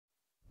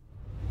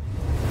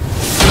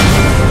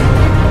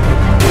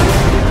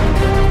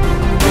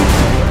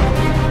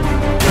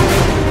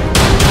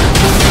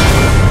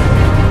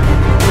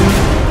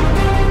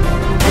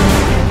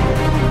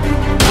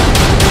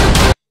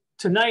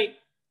Tonight,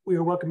 we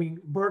are welcoming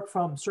Burke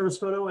from Service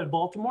Photo in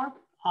Baltimore.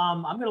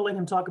 I'm going to let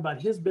him talk about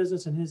his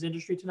business and his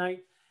industry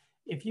tonight.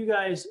 If you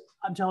guys,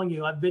 I'm telling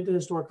you, I've been to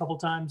his store a couple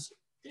of times.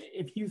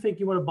 If you think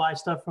you want to buy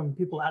stuff from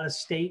people out of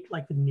state,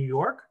 like in New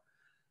York,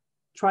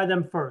 try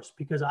them first,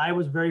 because I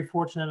was very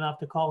fortunate enough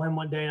to call him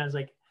one day and I was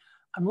like,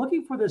 I'm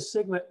looking for this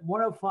Sigma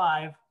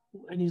 105.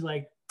 And he's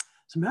like,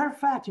 as a matter of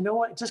fact, you know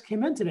what? It just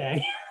came in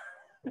today.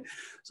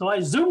 So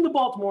I zoomed to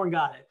Baltimore and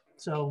got it.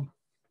 So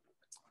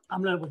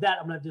with that,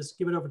 I'm gonna just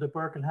give it over to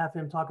Burke and have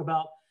him talk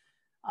about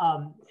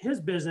his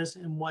business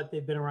and what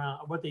they've been around,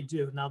 what they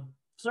do. Now,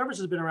 Service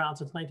has been around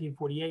since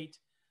 1948.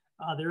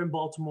 They're in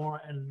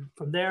Baltimore, and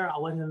from there,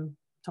 I'll let him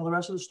tell the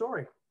rest of the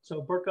story.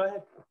 So Burke, go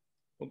ahead.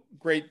 Well,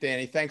 great,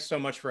 Danny. Thanks so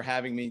much for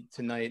having me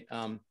tonight.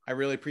 I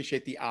really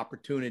appreciate the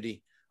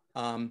opportunity.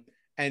 And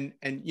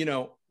you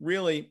know,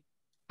 really,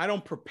 I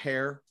don't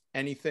prepare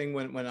anything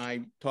when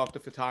I talk to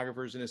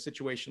photographers in a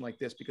situation like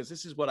this, because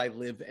this is what I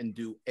live and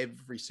do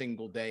every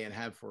single day and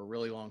have for a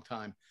really long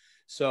time.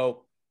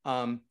 So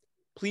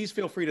please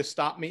feel free to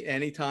stop me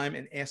anytime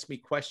and ask me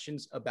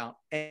questions about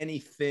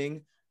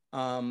anything,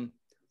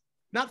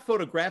 not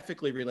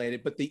photographically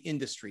related, but the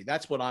industry.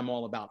 That's what I'm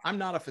all about. I'm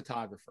not a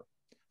photographer.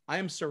 I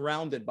am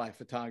surrounded by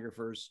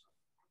photographers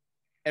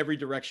every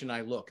direction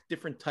I look,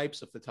 different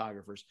types of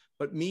photographers.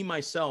 But me,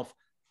 myself,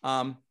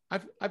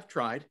 I've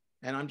tried,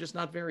 and I'm just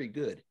not very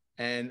good.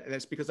 And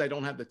that's because I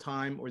don't have the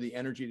time or the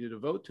energy to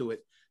devote to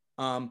it.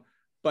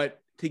 But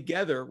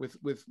together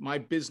with my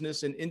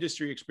business and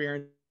industry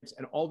experience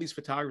and all these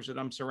photographers that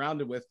I'm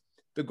surrounded with,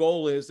 the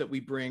goal is that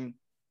we bring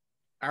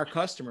our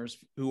customers,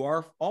 who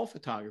are all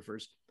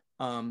photographers,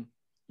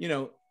 you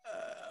know,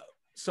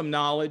 some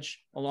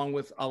knowledge along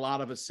with a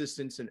lot of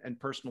assistance and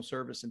personal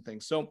service and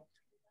things. So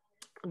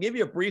I'll give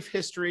you a brief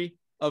history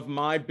of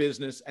my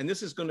business. And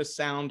this is going to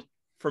sound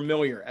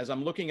familiar as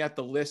I'm looking at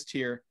the list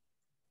here.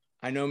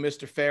 I know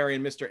Mr. Ferry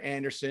and Mr.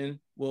 Anderson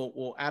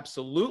will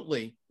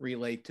absolutely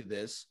relate to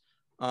this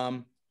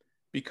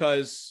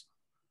because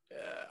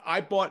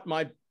I bought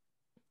my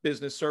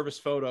business, Service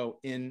Photo,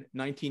 in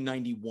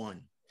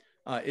 1991.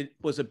 It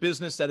was a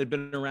business that had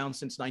been around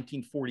since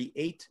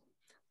 1948.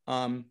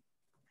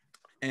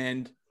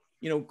 And,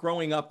 you know,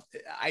 growing up,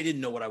 I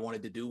didn't know what I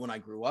wanted to do when I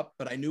grew up,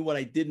 but I knew what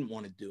I didn't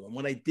want to do. And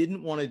what I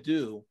didn't want to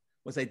do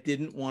was I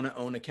didn't want to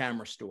own a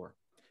camera store,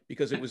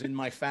 because it was in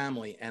my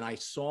family. And I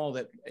saw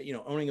that, you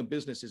know, owning a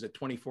business is a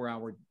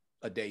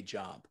 24-hour-a-day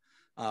job.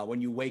 When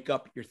you wake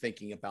up, you're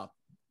thinking about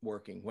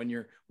working. When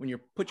you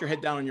put your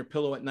head down on your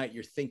pillow at night,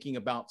 you're thinking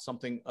about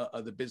something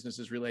the business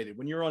is related.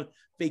 When you're on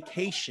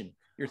vacation,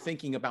 you're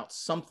thinking about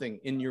something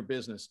in your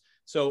business.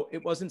 So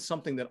it wasn't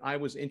something that I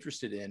was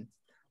interested in.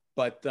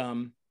 But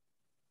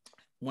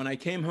when I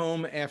came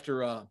home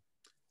after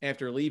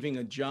leaving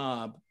a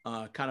job,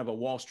 kind of a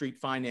Wall Street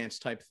finance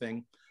type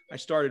thing, I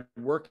started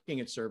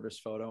working at Service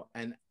Photo,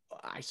 and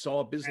I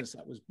saw a business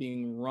that was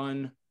being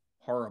run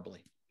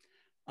horribly.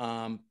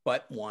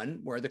 But one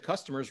where the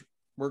customers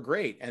were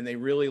great and they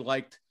really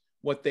liked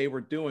what they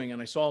were doing.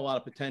 And I saw a lot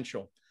of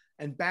potential.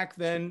 And back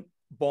then,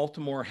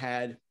 Baltimore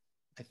had,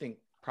 I think,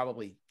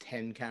 probably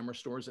 10 camera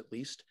stores at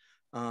least.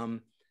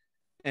 And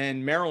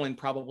Maryland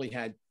probably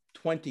had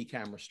 20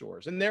 camera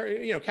stores. And there,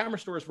 you know, camera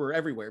stores were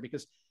everywhere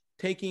because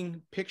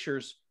taking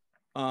pictures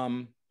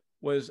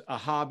was a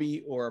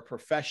hobby or a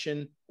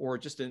profession or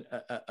just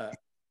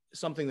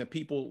something that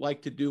people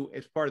like to do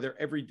as part of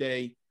their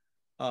everyday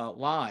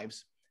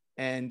lives.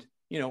 And,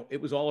 you know,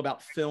 it was all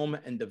about film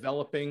and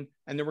developing,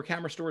 and there were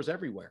camera stores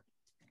everywhere.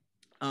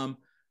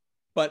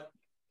 But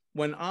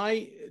when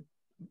I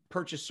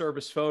purchased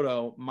Service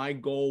Photo, my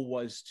goal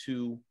was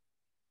to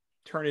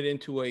turn it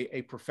into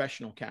a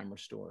professional camera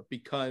store,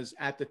 because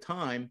at the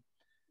time,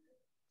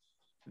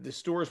 the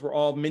stores were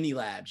all mini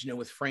labs, you know,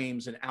 with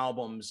frames and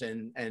albums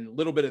and a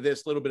little bit of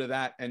this, a little bit of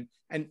that.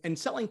 And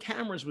selling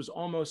cameras was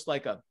almost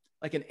like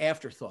an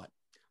afterthought.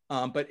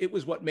 But it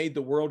was what made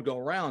the world go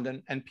around.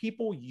 And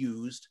people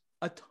used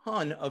a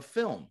ton of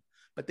film,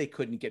 but they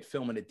couldn't get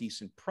film at a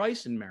decent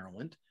price in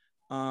Maryland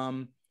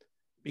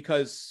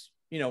because,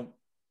 you know,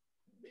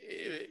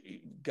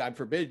 God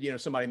forbid, you know,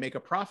 somebody make a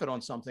profit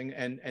on something.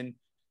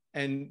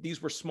 And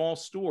these were small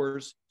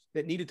stores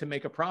that needed to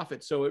make a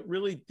profit. So it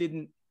really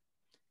didn't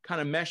kind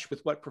of mesh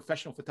with what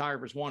professional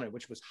photographers wanted,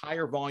 which was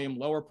higher volume,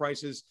 lower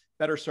prices,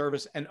 better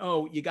service. And,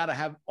 oh, you got to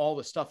have all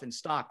the stuff in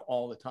stock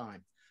all the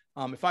time.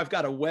 If I've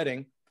got a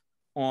wedding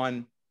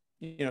on,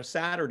 you know,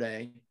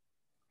 Saturday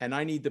and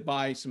I need to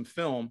buy some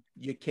film,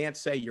 you can't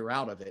say you're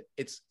out of it.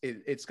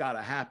 It's got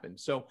to happen.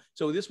 So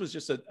this was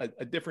just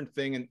a different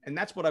thing. And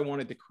that's what I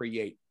wanted to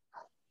create,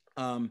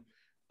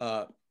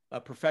 a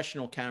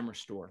professional camera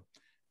store.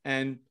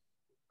 And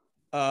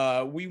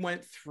we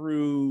went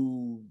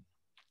through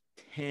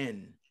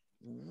 10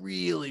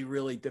 really,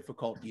 really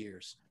difficult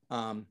years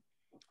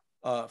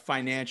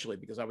financially,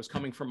 because I was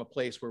coming from a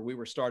place where we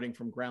were starting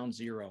from ground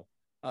zero.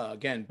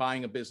 Again,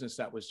 buying a business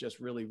that was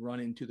just really run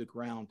into the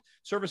ground.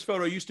 Service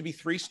Photo used to be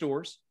 3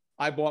 stores.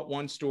 I bought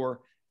 1 store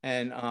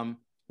and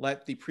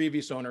let the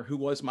previous owner, who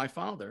was my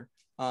father,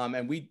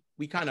 and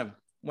we kind of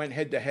went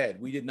head to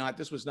head. We did not,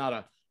 this was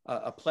not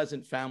a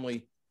pleasant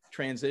family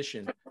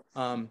transition.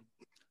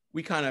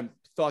 We kind of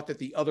thought that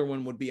the other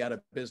one would be out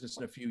of business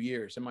in a few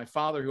years. And my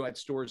father, who had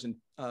stores in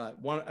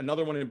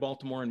another one in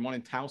Baltimore and one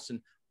in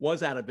Towson,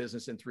 was out of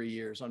business in 3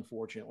 years,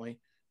 unfortunately.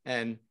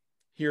 And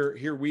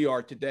here we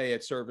are today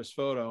at Service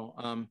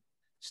Photo,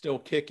 still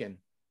kicking.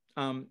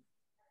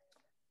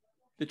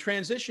 The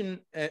transition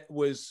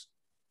was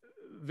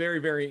very,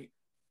 very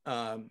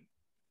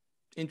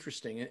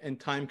interesting and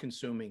time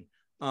consuming.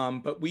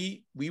 But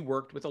we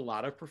worked with a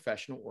lot of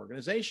professional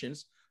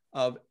organizations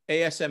of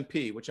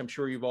ASMP, which I'm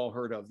sure you've all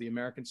heard of, the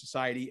American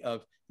Society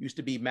of, used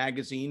to be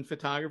magazine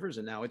photographers,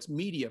 and now it's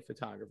media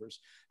photographers.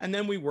 And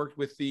then we worked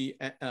with the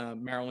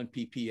Maryland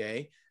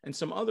PPA and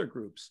some other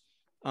groups.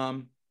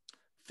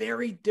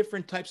 Very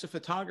different types of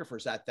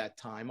photographers at that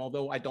time,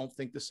 although I don't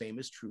think the same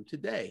is true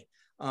today.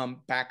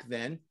 Back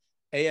then,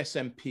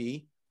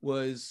 ASMP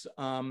was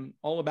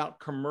all about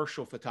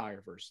commercial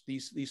photographers.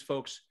 These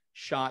folks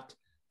shot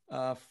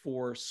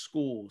for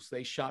schools,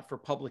 they shot for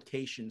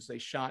publications, they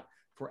shot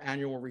for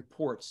annual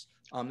reports,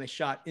 they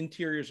shot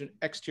interiors and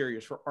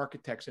exteriors for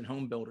architects and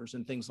home builders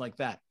and things like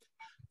that.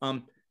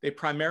 They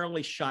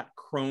primarily shot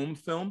chrome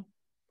film,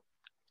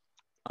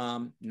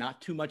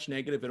 not too much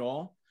negative at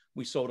all.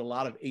 We sold a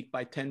lot of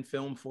 8x10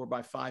 film,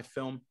 4x5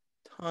 film,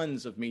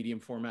 tons of medium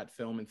format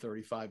film and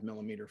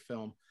 35mm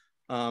film.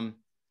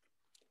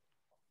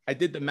 I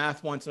did the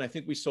math once, and I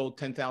think we sold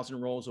 10,000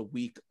 rolls a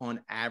week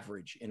on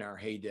average in our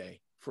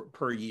heyday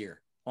per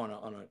year on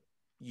a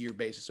year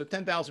basis. So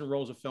 10,000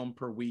 rolls of film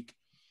per week.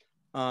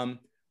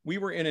 We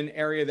were in an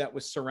area that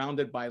was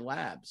surrounded by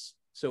labs.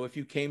 So if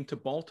you came to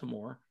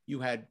Baltimore, you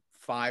had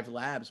 5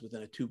 labs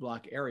within a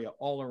 2-block area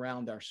all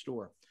around our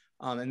store.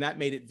 And that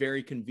made it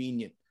very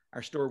convenient.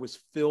 Our store was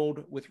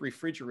filled with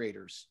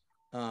refrigerators.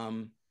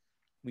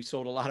 We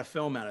sold a lot of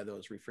film out of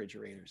those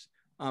refrigerators.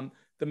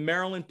 The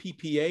Maryland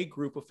PPA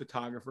group of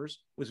photographers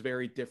was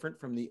very different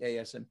from the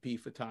ASMP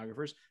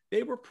photographers.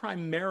 They were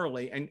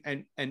primarily,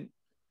 and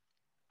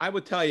I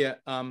would tell you,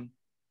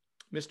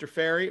 Mr.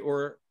 Ferry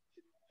or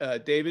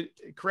David,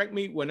 correct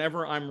me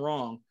whenever I'm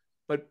wrong,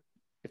 but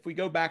if we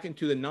go back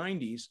into the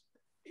 90s,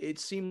 it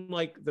seemed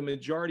like the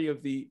majority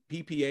of the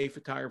PPA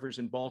photographers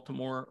in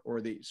Baltimore or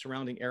the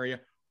surrounding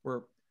area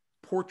were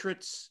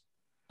portraits,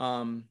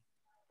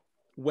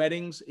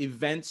 weddings,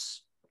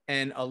 events,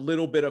 and a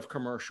little bit of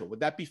commercial. Would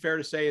that be fair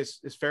to say is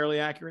fairly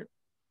accurate?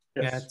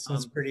 Yeah,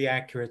 it's pretty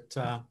accurate.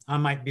 I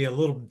might be a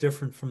little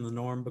different from the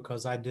norm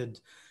because I did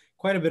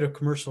quite a bit of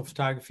commercial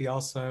photography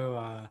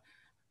also.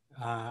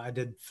 I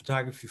did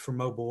photography for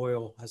Mobil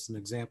Oil as an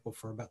example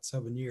for about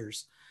 7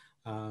 years.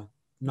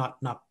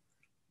 Not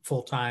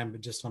full time,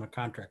 but just on a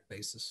contract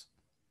basis.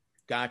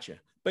 Gotcha.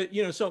 But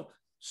you know,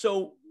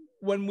 so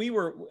when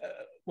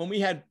we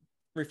had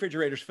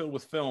refrigerators filled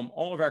with film,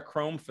 all of our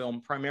chrome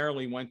film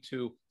primarily went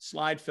to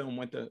slide film,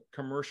 went to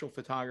commercial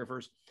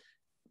photographers,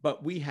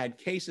 but we had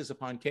cases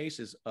upon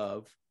cases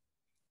of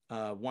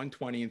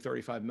 120 and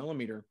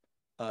 35mm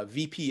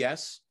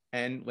VPS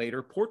and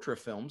later portrait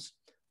films.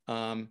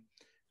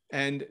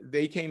 And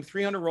they came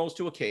 300 rolls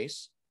to a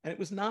case, and it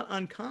was not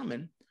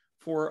uncommon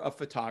for a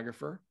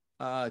photographer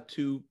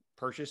to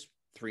purchase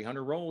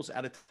 300 rolls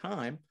at a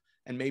time.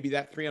 And maybe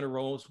that 300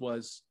 rolls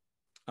was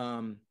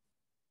a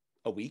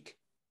week.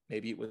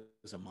 Maybe it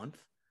was a month.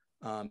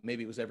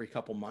 Maybe it was every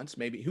couple months.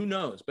 Maybe, who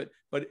knows? But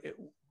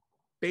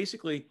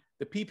basically,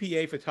 the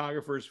PPA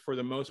photographers, for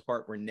the most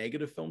part, were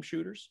negative film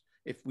shooters,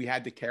 if we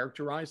had to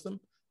characterize them.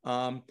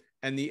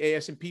 And the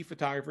ASMP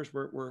photographers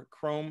were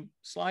chrome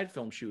slide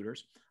film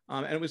shooters.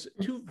 And it was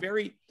two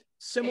very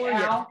similar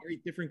yet very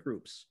different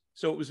groups.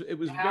 So it was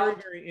very,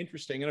 very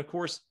interesting. And of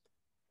course,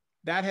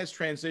 that has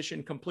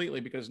transitioned completely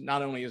because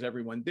not only is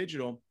everyone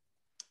digital,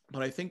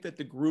 but I think that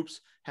the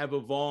groups have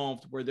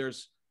evolved where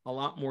there's a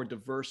lot more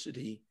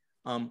diversity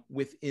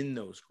within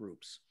those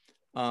groups.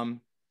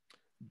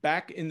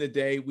 Back in the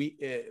day,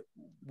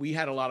 we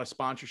had a lot of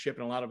sponsorship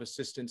and a lot of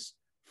assistance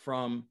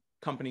from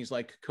companies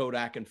like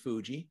Kodak and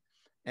Fuji.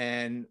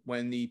 And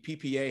when the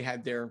PPA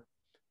had their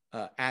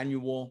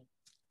annual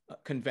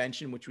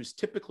convention, which was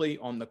typically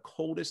on the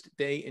coldest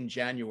day in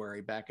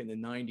January back in the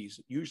 90s,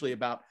 usually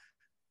about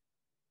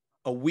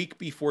a week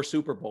before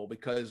Super Bowl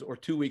or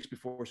 2 weeks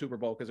before Super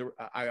Bowl, because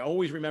I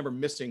always remember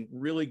missing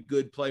really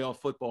good playoff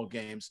football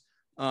games.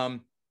 You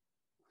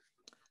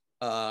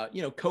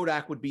know,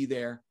 Kodak would be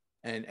there,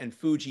 and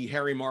Fuji,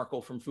 Harry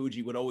Markle from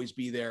Fuji would always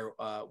be there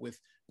with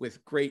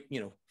great, you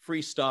know,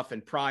 free stuff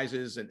and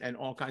prizes and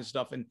all kinds of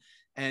stuff.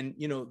 And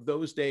you know,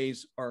 those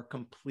days are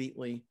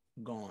completely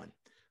gone.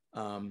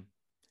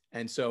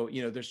 And so,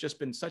 you know, there's just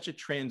been such a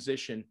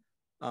transition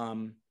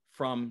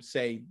from,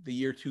 say, the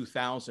year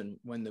 2000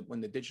 when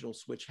the digital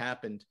switch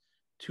happened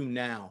to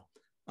now.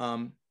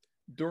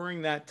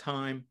 During that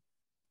time,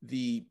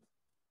 the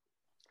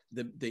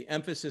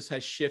emphasis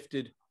has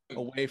shifted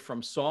away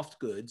from soft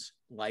goods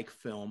like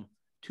film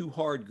to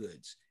hard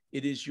goods.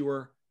 It is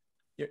your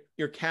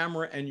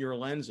camera and your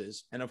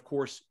lenses, and of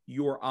course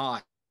your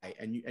eye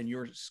and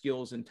your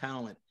skills and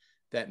talent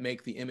that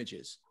make the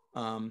images.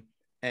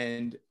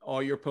 and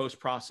all your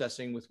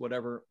post-processing with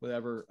whatever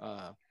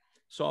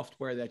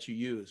software that you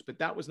use. But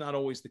that was not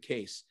always the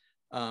case.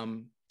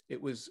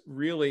 It was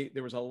really,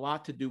 there was a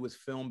lot to do with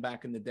film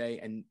back in the day,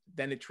 and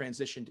then it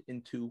transitioned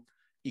into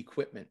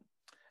equipment.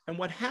 And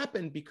what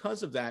happened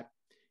because of that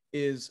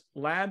is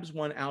labs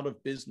went out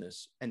of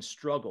business and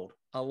struggled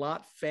a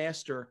lot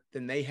faster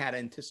than they had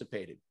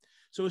anticipated.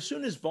 So as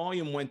soon as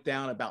volume went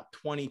down about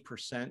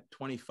 20%,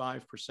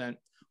 25%,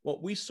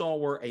 what we saw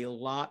were a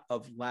lot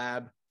of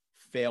lab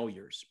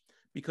failures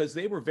because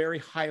they were very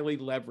highly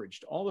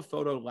leveraged. All the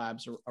photo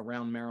labs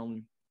around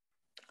Maryland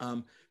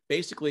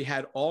basically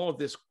had all of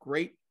this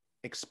great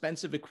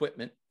expensive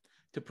equipment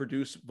to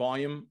produce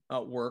volume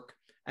work,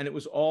 and it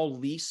was all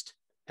leased,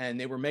 and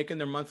they were making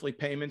their monthly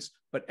payments,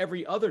 but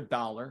every other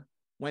dollar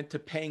went to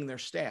paying their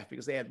staff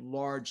because they had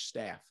large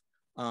staff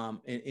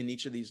in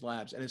each of these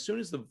labs. And as soon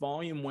as the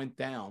volume went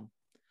down,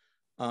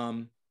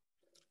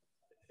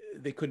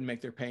 they couldn't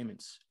make their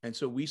payments. And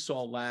so we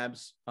saw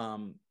labs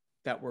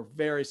that were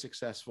very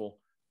successful.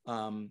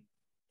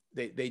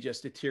 They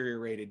just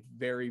deteriorated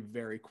very,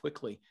 very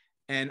quickly.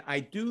 And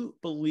I do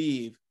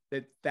believe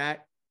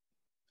that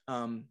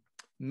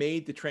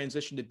made the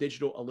transition to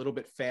digital a little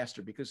bit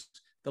faster because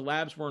the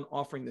labs weren't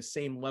offering the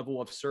same level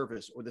of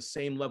service or the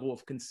same level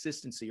of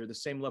consistency or the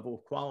same level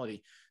of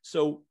quality.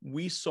 So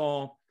we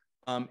saw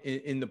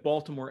in the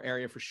Baltimore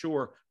area for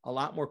sure, a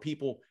lot more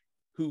people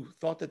who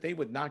thought that they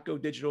would not go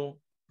digital,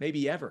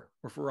 maybe ever,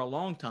 or for a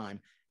long time.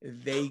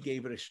 They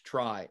gave it a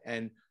try.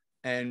 And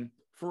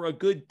for a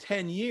good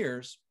 10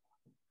 years,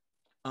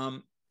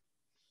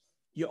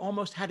 you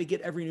almost had to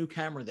get every new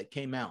camera that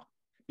came out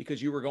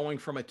because you were going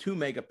from a 2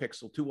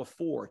 megapixel to a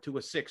 4 to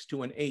a 6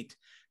 to an 8.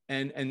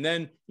 And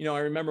then, you know, I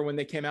remember when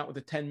they came out with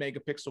a 10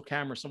 megapixel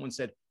camera, someone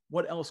said,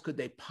 what else could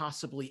they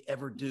possibly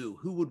ever do?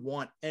 Who would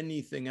want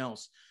anything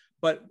else?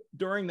 But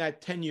during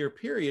that 10-year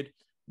period,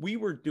 we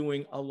were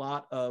doing a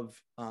lot of,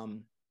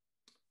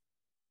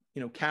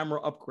 camera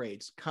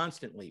upgrades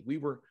constantly. We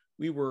were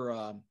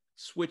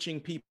switching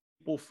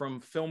people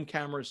from film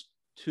cameras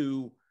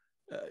to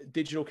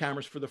digital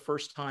cameras for the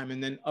first time,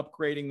 and then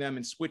upgrading them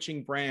and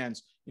switching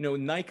brands. You know,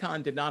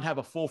 Nikon did not have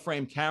a full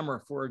frame camera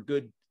for a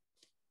good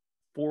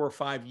 4 or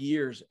 5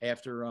 years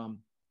after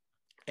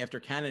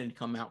Canon had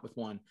come out with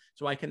one.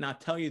 So I cannot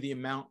tell you the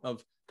amount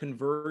of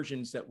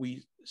conversions that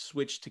we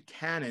switched to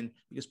Canon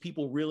because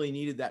people really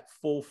needed that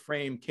full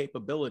frame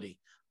capability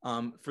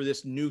for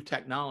this new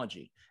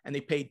technology. And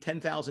they paid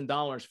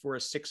 $10,000 for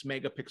a 6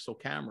 megapixel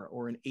camera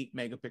or an 8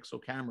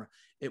 megapixel camera.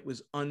 It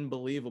was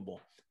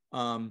unbelievable.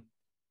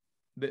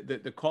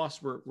 The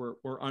costs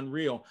were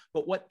unreal.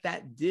 But what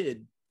that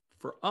did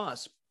for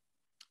us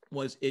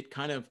was it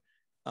kind of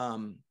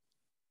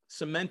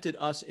cemented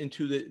us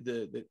into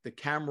the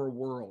camera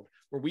world,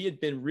 where we had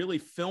been really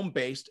film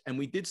based, and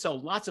we did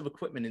sell lots of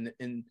equipment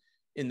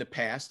in the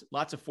past,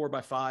 lots of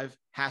 4x5,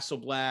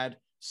 Hasselblad,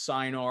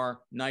 Sinar,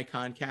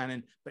 Nikon,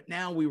 Canon, but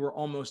now we were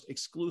almost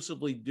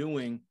exclusively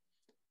doing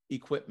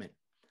equipment.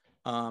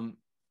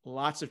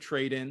 Lots of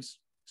trade-ins.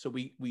 So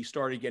we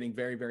started getting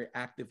very, very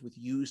active with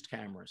used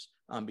cameras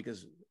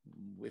because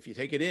if you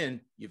take it in,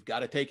 you've got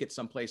to take it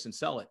someplace and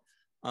sell it.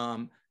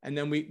 And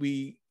then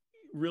we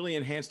really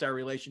enhanced our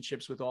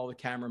relationships with all the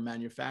camera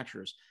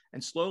manufacturers.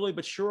 And slowly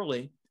but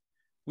surely,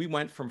 we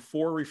went from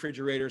 4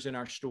 refrigerators in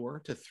our store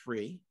to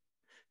 3,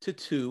 to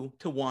 2,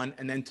 to 1,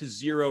 and then to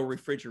 0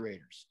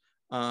 refrigerators.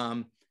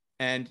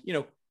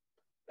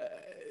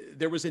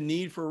 There was a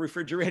need for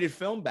refrigerated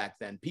film back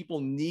then. People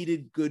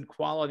needed good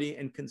quality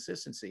and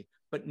consistency,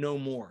 but no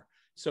more.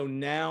 So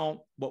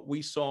now what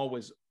we saw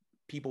was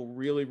people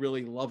really,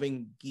 really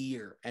loving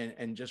gear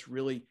and just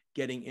really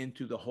getting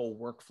into the whole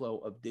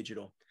workflow of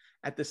digital.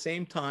 At the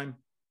same time,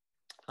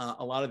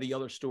 a lot of the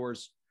other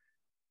stores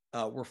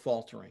were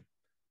faltering.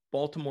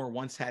 Baltimore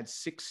once had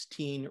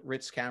 16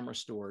 Ritz camera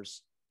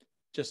stores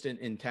just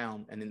in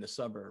town and in the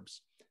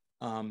suburbs.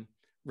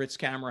 Ritz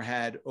Camera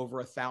had over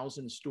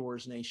 1,000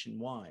 stores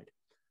nationwide.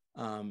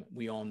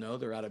 We all know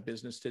they're out of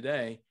business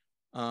today.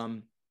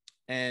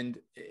 And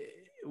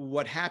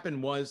what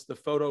happened was the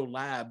photo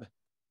lab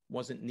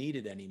wasn't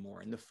needed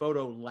anymore. And the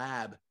photo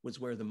lab was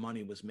where the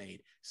money was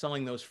made.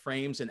 Selling those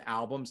frames and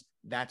albums,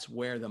 that's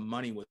where the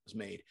money was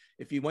made.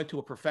 If you went to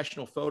a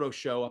professional photo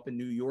show up in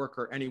New York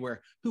or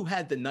anywhere, who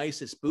had the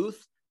nicest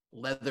booth?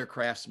 Leather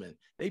craftsmen.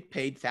 They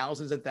paid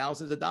thousands and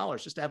thousands of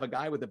dollars just to have a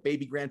guy with a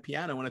baby grand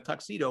piano and a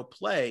tuxedo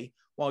play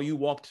while you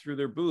walked through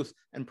their booth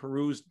and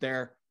perused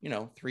their,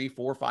 $300,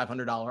 $400,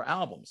 $500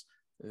 albums.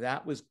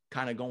 That was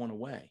kind of going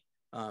away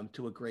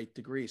to a great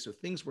degree. So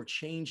things were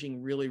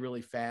changing really,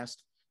 really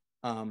fast.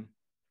 And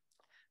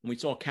we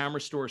saw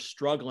camera stores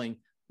struggling.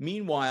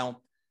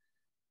 Meanwhile,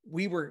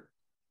 we were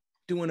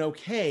doing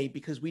okay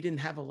because we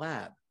didn't have a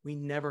lab. We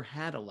never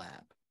had a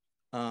lab.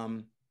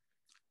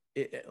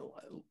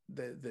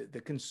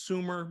 The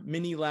consumer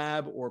mini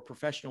lab or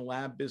professional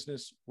lab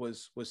business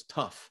was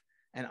tough.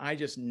 And I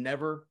just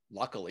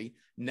luckily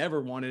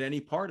never wanted any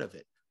part of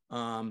it.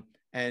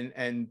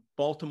 And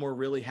Baltimore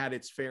really had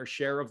its fair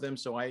share of them.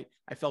 So I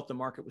felt the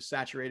market was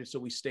saturated. So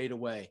we stayed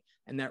away.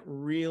 And that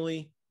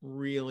really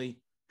really,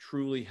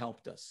 truly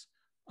helped us.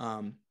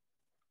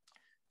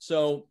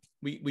 So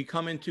we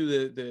come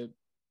into the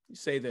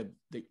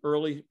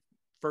early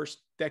first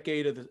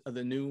decade of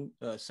the new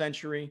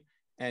century,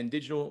 and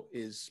digital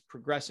is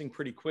progressing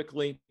pretty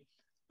quickly.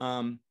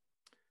 And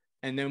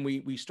then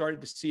we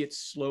started to see it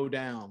slow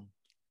down.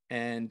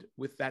 And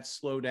with that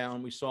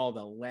slowdown, we saw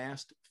the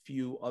last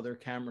few other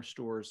camera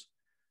stores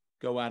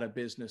go out of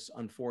business,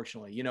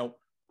 unfortunately. You know,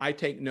 I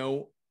take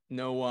no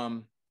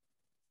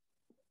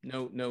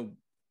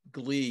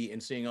glee in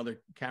seeing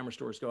other camera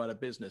stores go out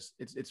of business.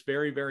 It's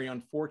very, very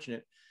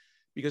unfortunate,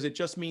 because it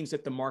just means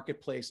that the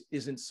marketplace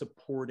isn't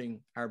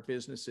supporting our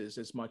businesses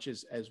as much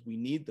as we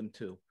need them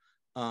to.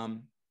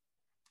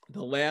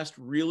 The last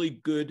really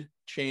good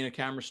chain of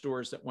camera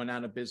stores that went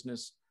out of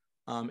business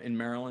in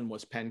Maryland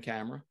was Penn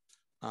Camera.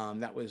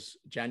 That was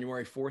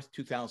January 4th,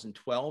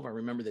 2012. I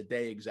remember the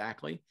day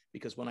exactly,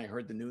 because when I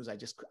heard the news, I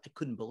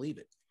couldn't believe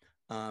it.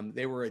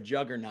 They were a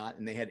juggernaut,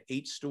 and they had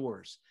 8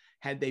 stores.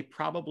 Had they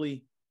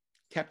probably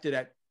kept it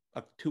at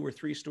 2 or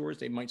 3 stores,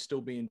 they might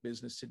still be in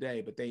business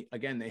today. But they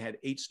had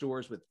 8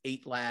 stores with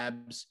 8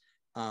 labs,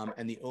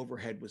 and the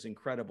overhead was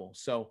incredible.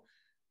 So,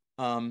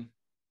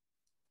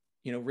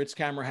 you know, Ritz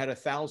Camera had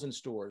 1,000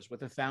 stores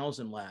with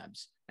 1,000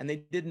 labs, and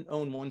they didn't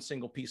own one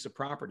single piece of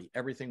property.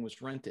 Everything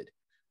was rented.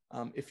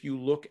 If you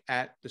look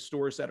at the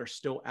stores that are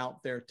still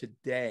out there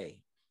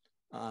today,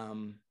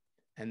 and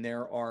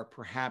there are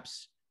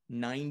perhaps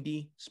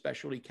 90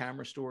 specialty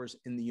camera stores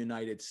in the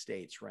United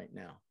States right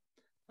now.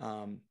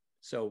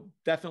 So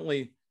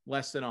definitely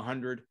less than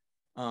 100.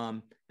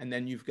 And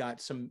then you've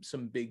got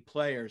some big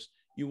players.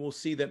 You will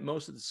see that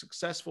most of the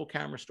successful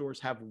camera stores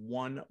have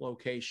 1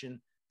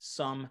 location.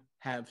 Some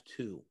have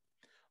 2.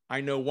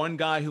 I know one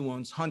guy who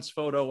owns Hunt's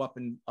Photo up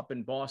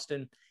in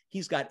Boston.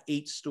 He's got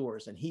 8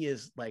 stores, and he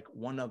is like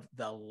one of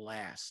the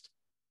last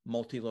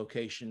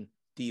multi-location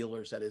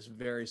dealers that is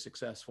very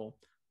successful.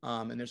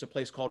 And there's a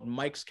place called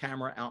Mike's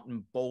Camera out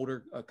in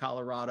Boulder,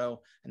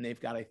 Colorado, and they've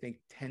got, I think,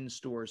 10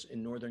 stores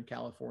in Northern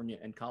California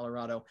and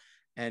Colorado.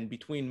 And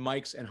between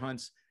Mike's and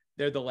Hunt's,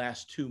 they're the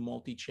last 2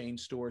 multi-chain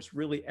stores.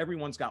 Really,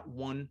 everyone's got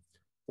 1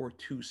 or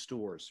 2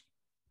 stores.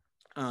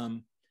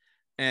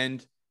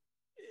 And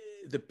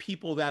the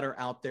people that are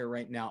out there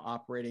right now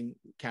operating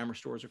camera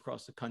stores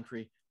across the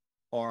country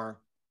are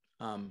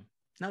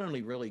not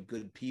only really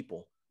good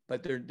people,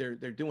 but they're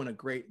doing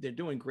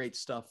great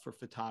stuff for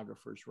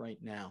photographers right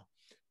now.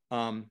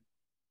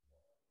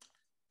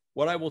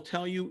 What I will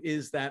tell you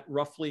is that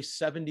roughly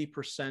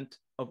 70%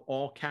 of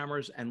all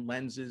cameras and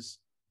lenses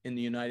in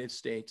the United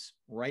States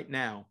right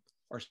now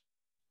are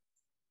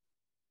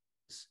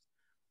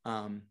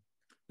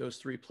those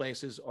 3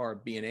 places are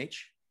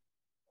B&H,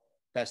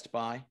 Best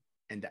Buy,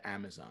 and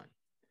Amazon.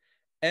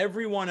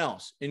 Everyone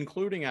else,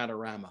 including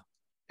Adorama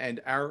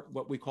and our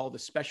what we call the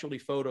specialty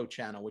photo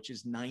channel, which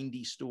is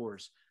 90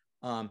 stores,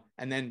 and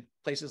then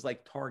places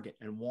like Target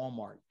and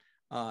Walmart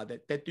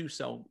that do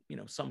sell, you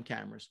know, some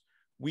cameras.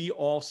 We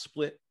all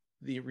split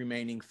the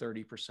remaining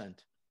 30%.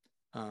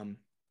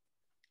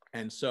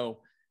 And so,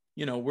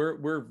 you know,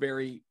 we're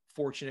very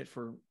fortunate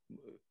for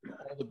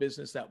all the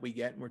business that we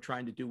get, and we're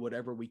trying to do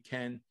whatever we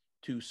can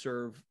to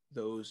serve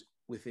those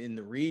within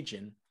the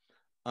region.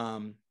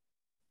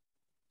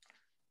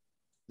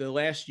 The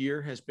last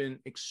year has been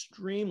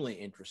extremely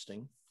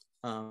interesting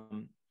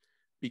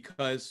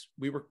because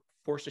we were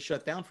forced to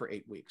shut down for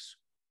 8 weeks.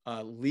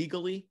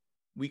 Legally,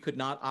 we could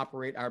not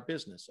operate our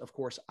business. Of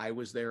course, I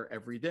was there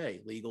every day,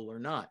 legal or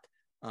not.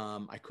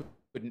 I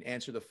couldn't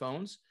answer the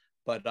phones,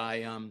 but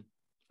I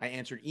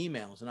answered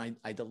emails, and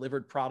I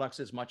delivered products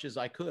as much as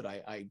I could.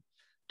 I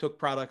took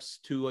products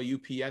to a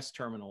UPS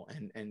terminal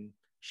and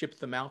shipped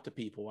them out to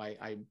people.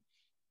 I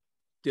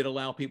did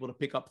allow people to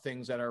pick up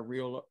things at our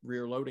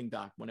rear loading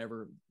dock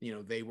whenever, you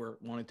know, they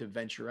wanted to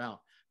venture out.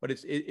 But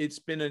it's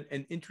been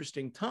an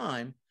interesting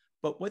time.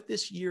 But what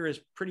this year has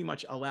pretty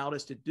much allowed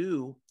us to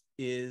do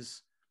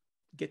is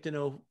get to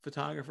know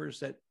photographers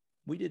that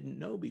we didn't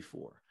know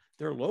before.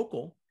 They're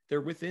local,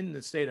 they're within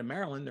the state of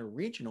Maryland, they're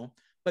regional,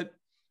 but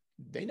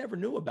they never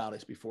knew about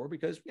us before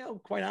because, you know,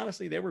 quite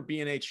honestly, they were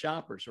B&H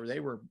shoppers, or they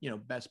were, you know,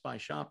 Best Buy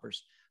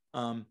shoppers.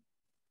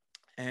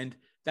 And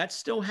that's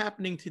still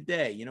happening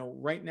today. You know,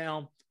 right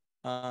now,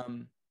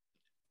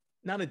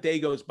 not a day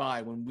goes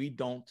by when we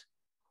don't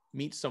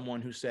meet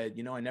someone who said,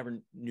 you know, I never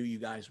knew you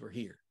guys were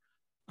here.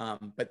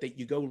 But that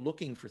you go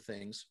looking for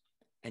things,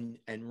 and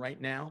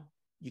right now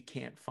you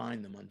can't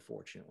find them,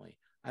 unfortunately.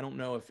 I don't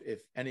know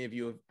if any of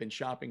you have been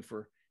shopping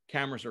for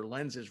cameras or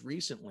lenses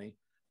recently,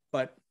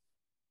 but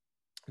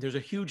there's a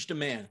huge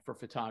demand for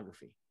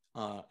photography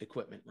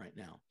equipment right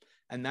now.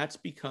 And that's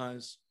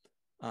because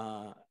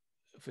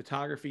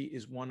photography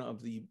is one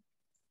of the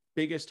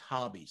biggest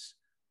hobbies,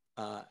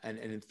 and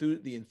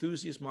the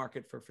enthusiast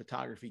market for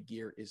photography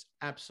gear is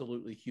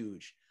absolutely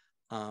huge.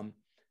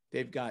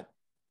 They've got,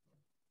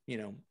 you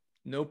know,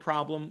 no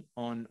problem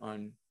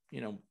on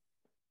you know,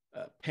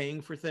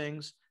 paying for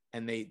things,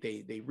 and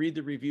they read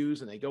the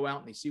reviews, and they go out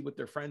and they see what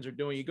their friends are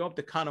doing. You go up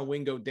to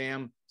Conowingo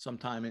Dam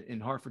sometime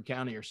in Harford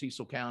County or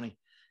Cecil County,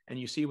 and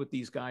you see what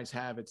these guys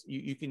have. It's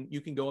you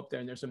can go up there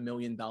and there's $1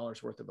 million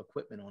worth of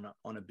equipment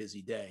on a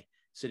busy day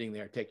sitting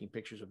there taking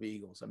pictures of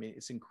eagles. I mean,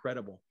 it's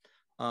incredible.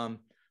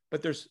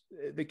 But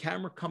the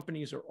camera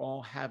companies are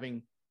all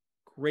having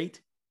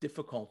great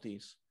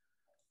difficulties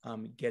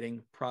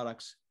getting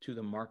products to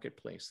the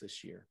marketplace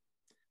this year.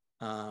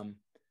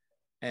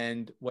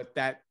 And what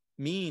that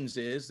means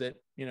is that,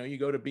 you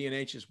go to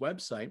B&H's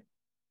website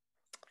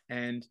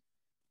and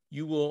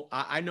you will,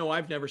 I know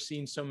I've never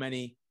seen so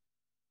many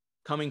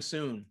coming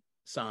soon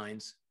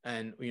signs,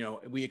 and,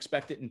 we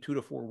expect it in 2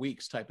 to 4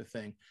 weeks type of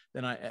thing.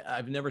 Then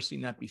I've never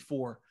seen that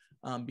before,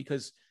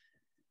 because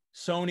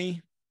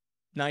Sony,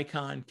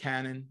 Nikon,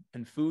 Canon,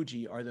 and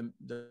Fuji are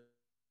the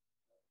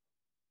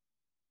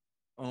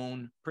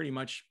own pretty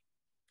much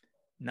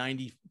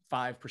 95%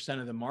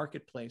 of the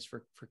marketplace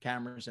for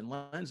cameras and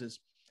lenses.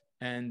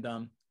 And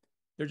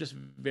they're just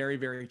very,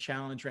 very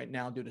challenged right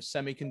now due to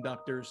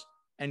semiconductors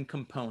and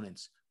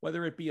components,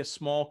 whether it be a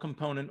small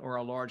component or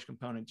a large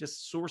component.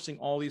 Just sourcing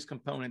all these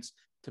components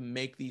to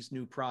make these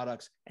new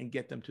products and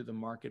get them to the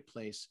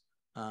marketplace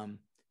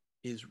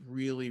is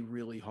really,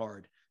 really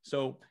hard.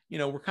 So,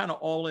 we're kind of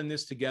all in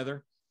this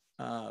together.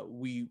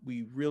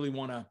 We really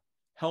want to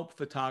help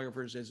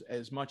photographers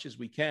as much as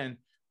we can.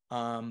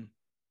 And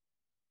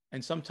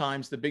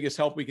sometimes the biggest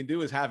help we can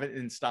do is have it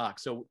in stock.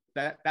 So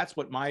that's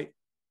what my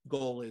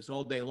goal is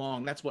all day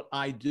long. That's what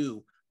I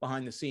do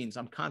behind the scenes.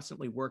 I'm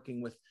constantly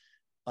working with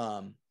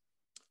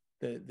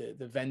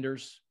the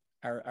vendors,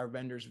 our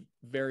vendors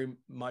very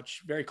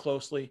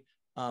closely.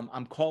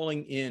 I'm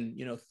calling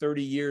in,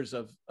 30 years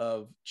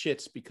of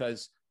chits,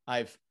 because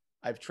I've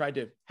tried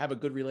to have a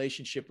good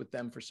relationship with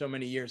them for so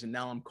many years. And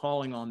now I'm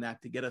calling on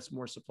that to get us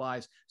more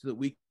supplies so that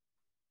we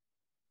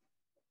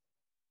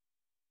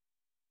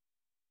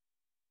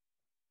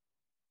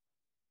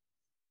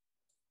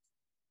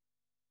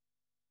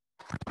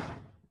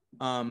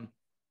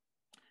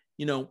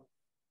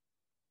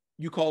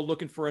you called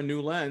looking for a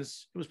new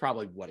lens. It was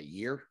probably a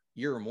year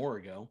or more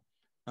ago.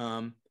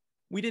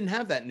 We didn't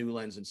have that new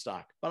lens in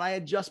stock, but I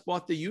had just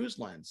bought the used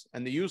lens,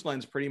 and the used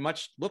lens pretty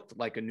much looked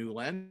like a new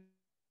lens.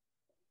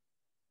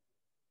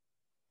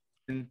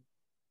 And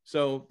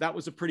so that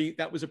was a pretty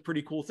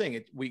cool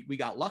thing. We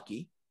got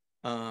lucky.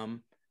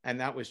 And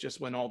that was just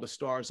when all the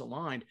stars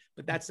aligned,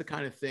 but that's the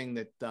kind of thing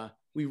that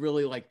we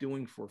really like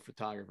doing for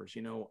photographers,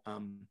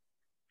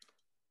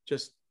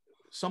 just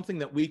something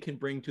that we can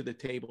bring to the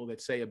table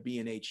that, say, a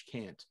B&H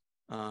can't.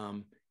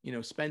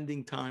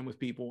 Spending time with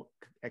people,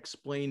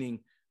 explaining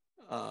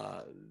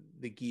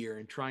the gear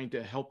and trying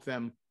to help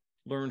them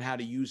learn how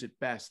to use it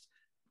best.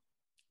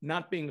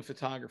 Not being a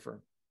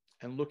photographer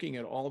and looking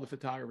at all the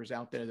photographers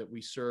out there that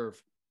we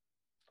serve,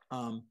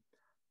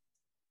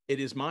 it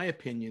is my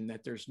opinion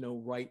that there's no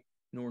right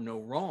nor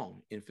no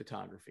wrong in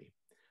photography.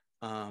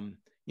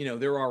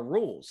 There are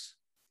rules,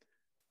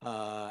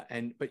 so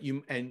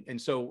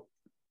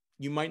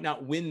you might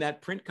not win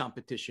that print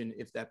competition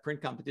if that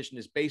print competition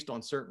is based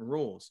on certain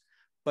rules.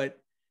 But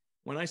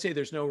when I say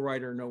there's no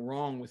right or no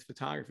wrong with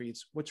photography,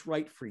 it's what's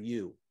right for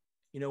you.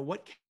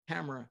 What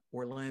camera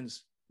or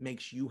lens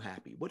makes you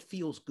happy? What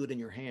feels good in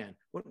your hand?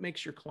 What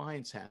makes your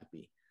clients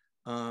happy?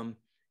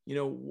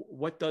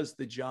 What does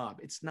the job?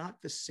 It's not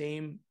the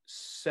same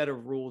set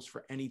of rules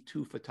for any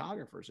two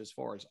photographers, as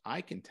far as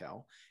I can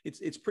tell.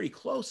 It's pretty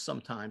close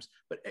sometimes,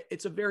 but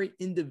it's a very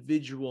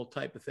individual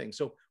type of thing.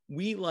 So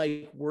we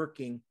like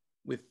working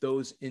with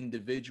those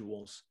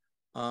individuals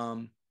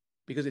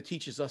because it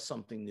teaches us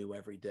something new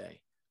every day.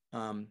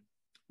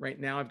 Right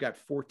now, I've got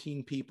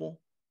 14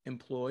 people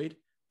employed.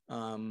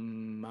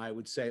 I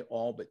would say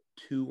all but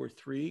 2 or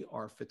 3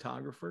 are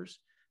photographers,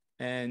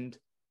 and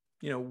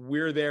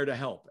we're there to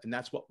help, and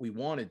that's what we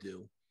want to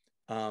do.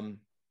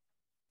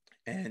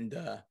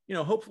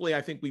 Hopefully,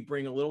 I think we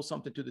bring a little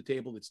something to the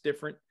table that's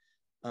different.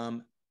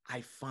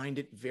 I find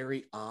it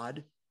very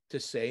odd to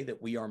say that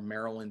we are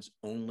Maryland's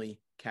only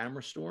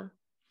camera store,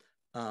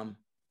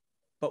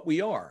 but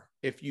we are.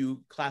 If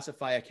you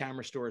classify a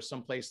camera store as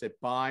someplace that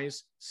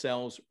buys,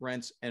 sells,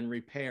 rents, and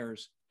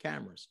repairs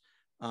cameras,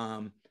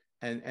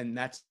 and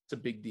that's a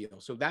big deal.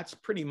 So that's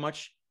pretty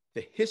much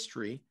the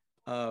history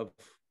of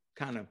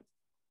kind of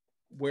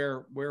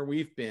where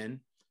we've been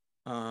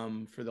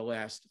for the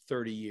last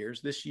 30 years.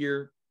 This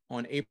year,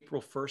 on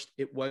April 1st,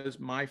 it was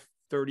my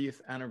 30th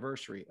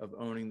anniversary of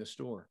owning the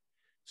store.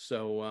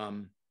 So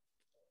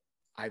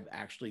I've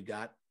actually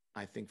got,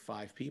 I think,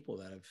 5 people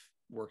that have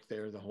worked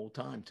there the whole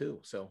time too.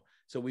 So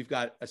we've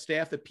got a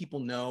staff that people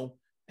know,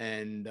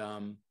 and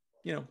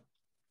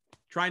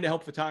trying to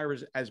help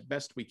photographers as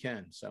best we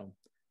can. So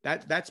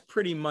that's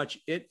pretty much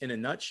it in a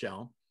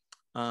nutshell.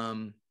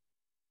 I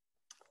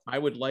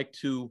would like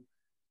to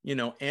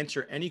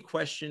answer any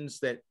questions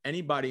that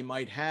anybody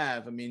might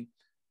have. I mean,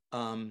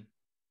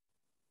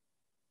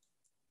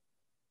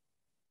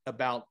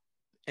 about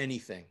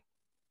anything,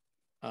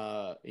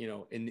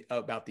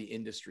 about the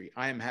industry.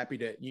 I am happy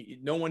to,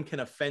 no one can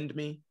offend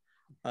me.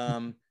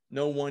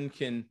 No one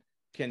can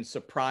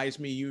surprise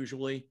me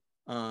usually.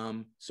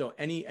 So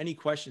any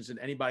questions that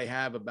anybody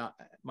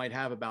might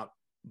have about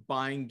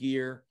buying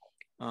gear,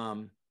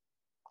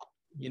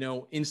 you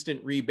know, instant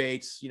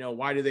rebates. You know,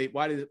 why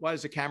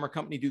does the camera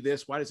company do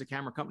this? Why does the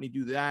camera company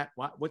do that?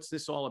 What's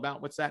this all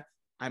about? What's that?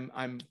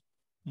 I'm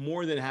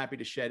more than happy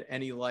to shed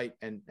any light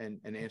and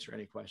answer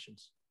any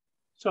questions.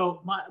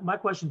 So my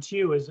question to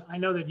you is, I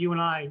know that you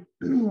and I,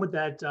 with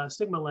that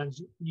Sigma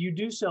lens, you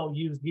do sell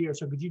used gear.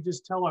 So could you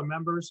just tell our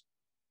members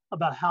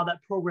about how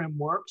that program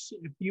works?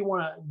 If you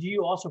want to, do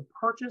you also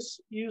purchase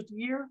used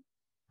gear?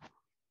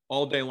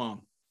 All day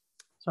long.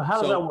 So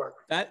how does that work?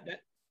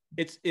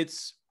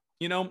 It's,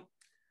 you know,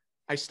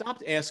 I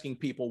stopped asking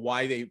people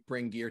why they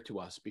bring gear to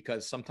us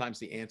because sometimes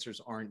the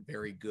answers aren't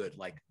very good,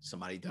 like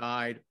somebody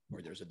died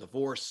or there's a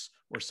divorce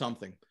or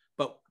something.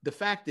 But the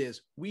fact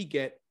is, we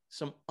get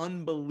some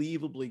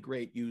unbelievably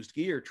great used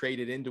gear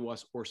traded into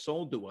us or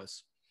sold to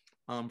us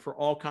for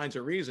all kinds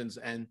of reasons.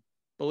 And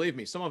believe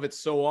me, some of it's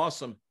so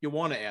awesome, you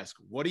want to ask,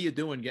 what are you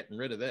doing getting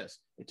rid of this?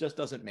 It just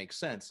doesn't make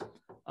sense.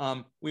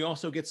 We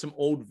also get some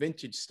old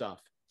vintage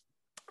stuff.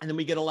 And then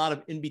we get a lot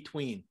of in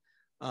between.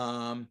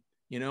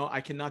 You know,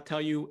 I cannot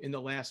tell you in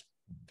the last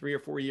 3 or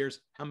 4 years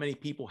how many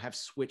people have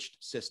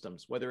switched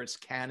systems, whether it's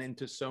Canon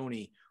to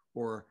Sony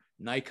or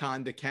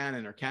Nikon to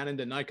Canon or Canon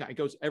to Nikon. It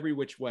goes every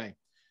which way.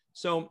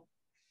 So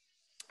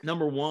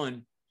number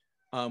one,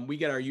 we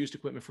get our used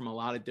equipment from a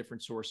lot of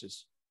different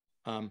sources.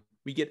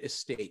 We get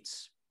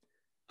estates.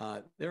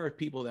 There are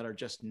people that are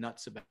just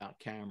nuts about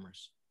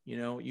cameras. You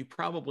know, you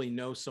probably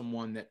know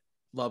someone that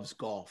loves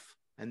golf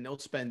and they'll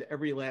spend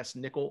every last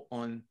nickel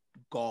on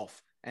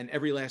golf and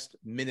every last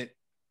minute,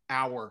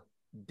 hour,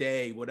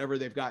 day, whatever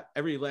they've got,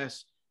 every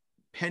last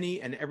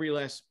penny and every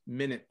last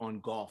minute on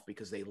golf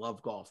because they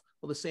love golf.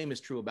 Well, the same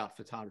is true about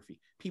photography.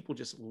 People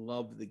just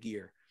love the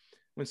gear.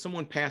 When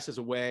someone passes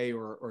away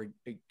or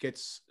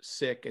gets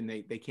sick and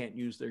they can't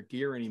use their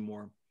gear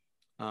anymore,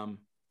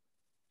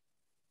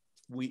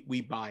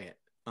 we buy it.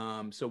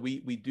 So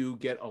we do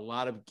get a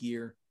lot of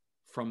gear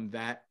from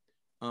that,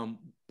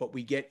 but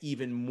we get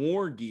even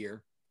more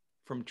gear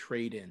from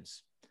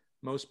trade-ins.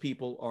 Most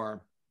people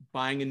are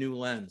buying a new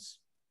lens.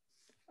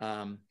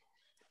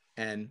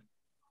 And,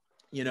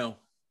 you know,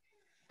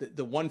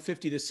 the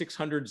 150 to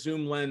 600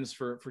 zoom lens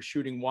for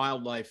shooting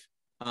wildlife,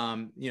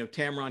 you know,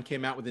 Tamron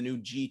came out with a new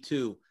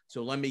G2.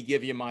 So let me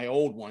give you my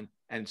old one.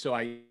 And so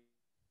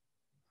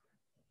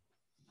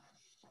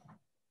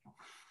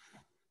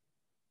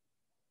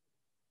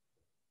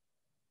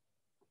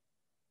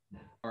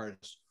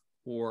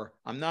or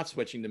I'm not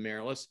switching to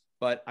mirrorless,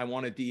 but I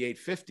want a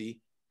D850.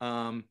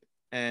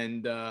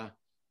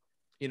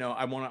 You know,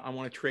 I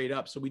want to trade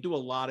up. So we do a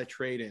lot of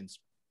trade-ins.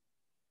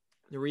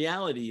 The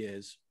reality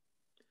is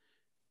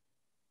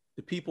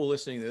the people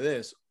listening to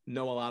this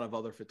know a lot of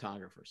other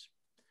photographers.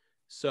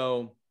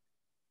 So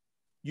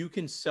you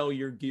can sell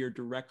your gear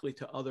directly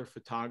to other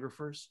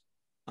photographers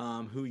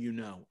who you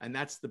know. And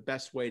that's the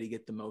best way to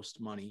get the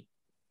most money,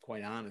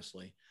 quite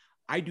honestly.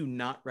 I do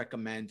not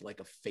recommend like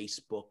a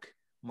Facebook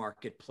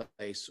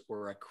marketplace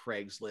or a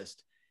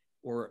Craigslist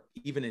or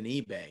even an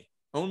eBay,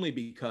 only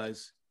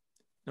because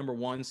number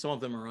one, some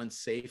of them are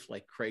unsafe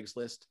like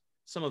Craigslist.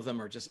 Some of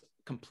them are just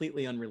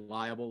completely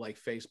unreliable like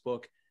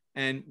Facebook.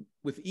 And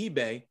with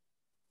eBay,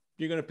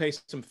 you're going to pay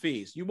some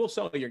fees. You will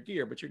sell your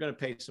gear, but you're going to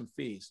pay some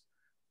fees.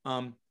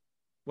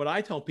 What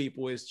I tell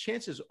people is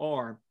chances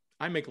are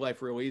I make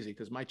life real easy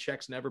because my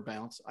checks never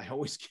bounce. I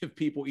always give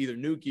people either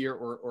new gear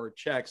or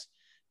checks.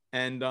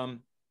 And,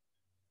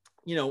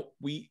 you know,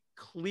 we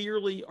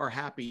clearly are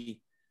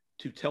happy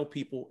to tell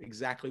people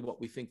exactly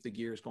what we think the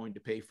gear is going to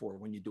pay for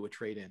when you do a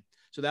trade-in.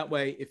 So that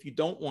way, if you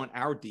don't want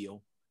our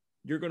deal,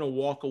 you're going to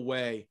walk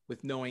away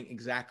with knowing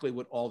exactly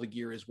what all the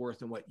gear is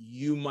worth and what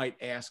you might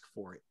ask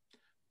for it.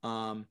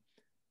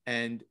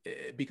 And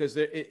because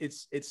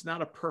it's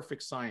not a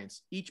perfect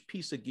science. Each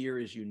piece of gear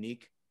is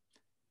unique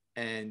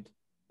and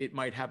it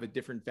might have a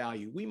different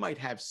value. We might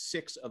have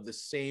 6 of the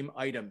same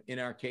item in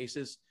our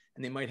cases,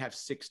 and they might have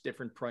 6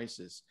 different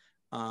prices.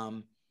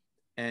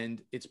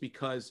 And it's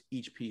because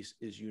each piece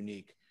is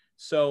unique.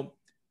 So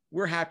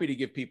we're happy to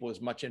give people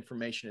as much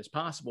information as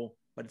possible,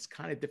 but it's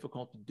kind of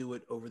difficult to do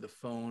it over the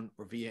phone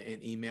or via an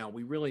email.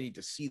 We really need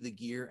to see the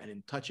gear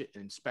and touch it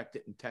and inspect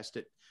it and test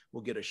it.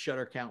 We'll get a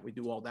shutter count. We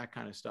do all that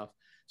kind of stuff.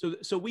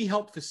 So we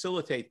help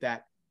facilitate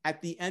that.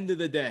 At the end of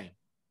the day,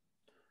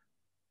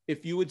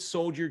 if you had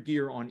sold your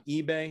gear on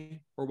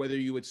eBay or whether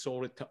you had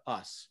sold it to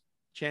us,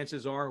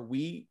 chances are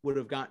we would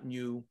have gotten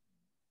you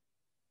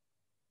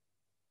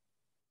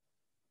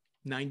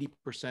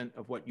 90%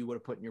 of what you would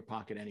have put in your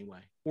pocket anyway,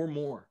 or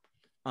more.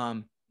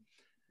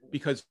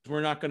 Because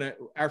we're not going to,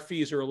 our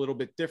fees are a little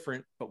bit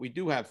different, but we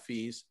do have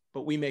fees,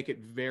 but we make it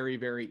very,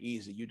 very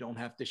easy. You don't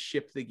have to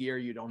ship the gear.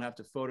 You don't have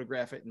to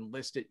photograph it and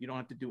list it. You don't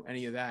have to do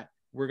any of that.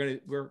 We're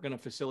going to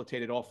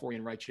facilitate it all for you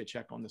and write you a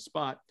check on the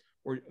spot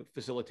or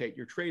facilitate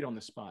your trade on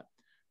the spot.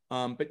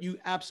 But you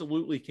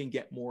absolutely can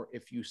get more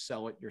if you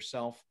sell it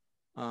yourself.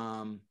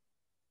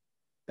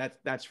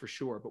 That's for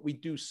sure. But we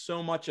do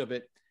so much of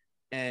it.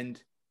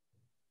 And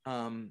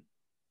the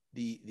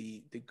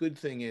good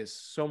thing is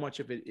so much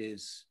of it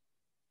is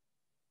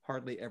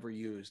hardly ever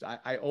used.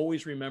 I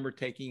always remember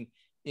taking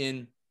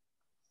in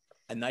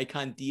a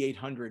Nikon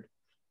D800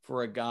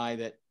 for a guy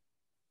that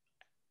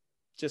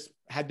just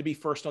had to be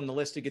first on the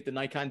list to get the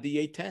Nikon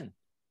D810.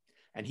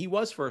 And he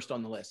was first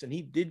on the list, and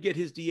he did get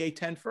his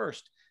D810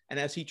 first. And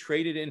as he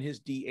traded in his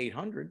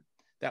D800,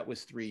 that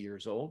was 3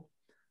 years old,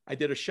 I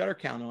did a shutter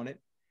count on it,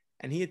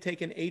 and he had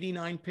taken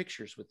 89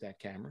 pictures with that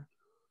camera.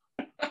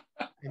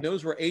 And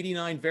those were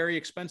 89 very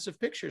expensive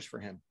pictures for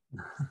him.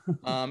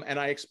 And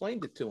I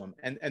explained it to him.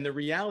 And the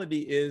reality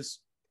is,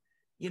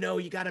 you know,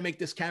 you got to make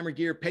this camera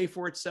gear pay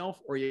for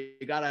itself, or you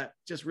got to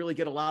just really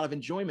get a lot of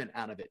enjoyment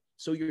out of it.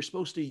 So you're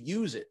supposed to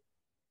use it,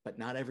 but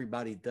not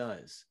everybody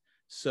does.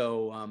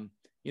 So,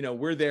 you know,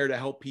 we're there to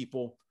help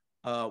people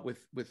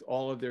with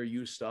all of their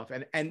use stuff.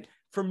 And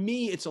for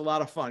me, it's a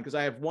lot of fun because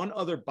I have one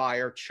other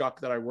buyer,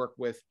 Chuck, that I work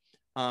with.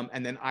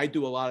 And then I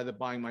do a lot of the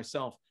buying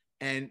myself.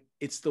 And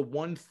it's the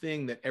one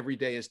thing that every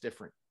day is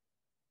different.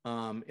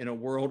 In a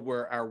world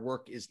where our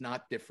work is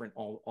not different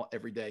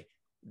every day,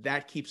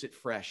 that keeps it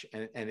fresh,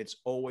 and it's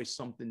always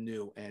something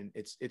new. And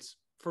it's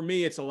for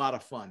me, it's a lot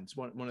of fun. It's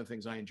one of the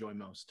things I enjoy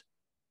most.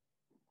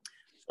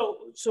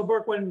 So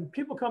Burke, when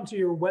people come to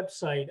your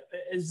website,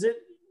 is it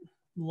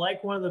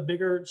like one of the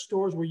bigger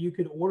stores where you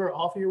could order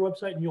off of your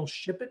website and you'll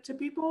ship it to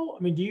people?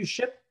 I mean, do you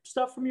ship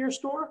stuff from your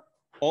store?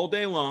 All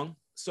day long.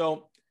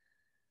 So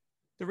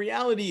the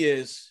reality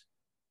is,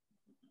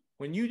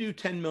 when you do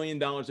 $10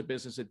 million of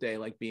business a day,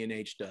 like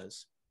B&H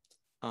does,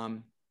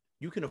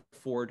 you can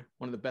afford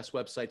one of the best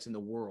websites in the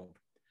world.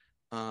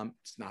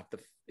 It's not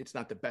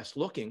the best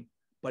looking,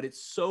 but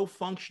it's so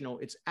functional.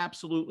 It's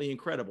absolutely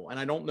incredible. And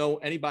I don't know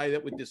anybody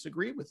that would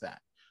disagree with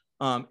that.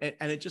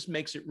 And it just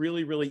makes it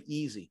really, really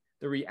easy.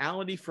 The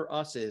reality for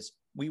us is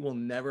we will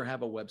never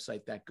have a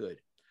website that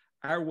good.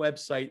 Our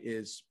website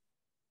is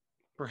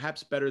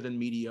perhaps better than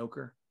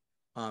mediocre.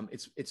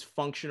 It's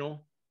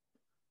functional,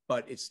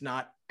 but it's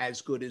not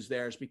as good as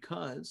theirs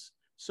because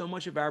so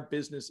much of our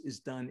business is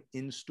done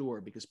in store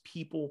because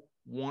people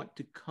want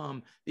to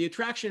come. The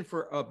attraction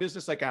for a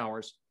business like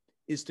ours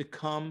is to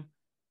come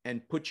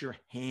and put your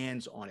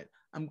hands on it.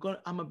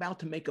 I'm about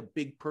to make a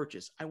big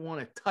purchase. I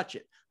want to touch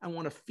it. I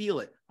want to feel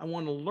it. I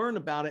want to learn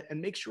about it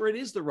and make sure it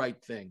is the right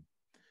thing.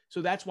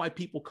 So that's why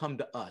people come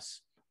to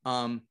us,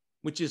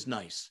 which is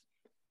nice.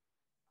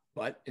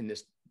 But in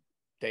this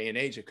day and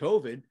age of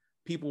COVID,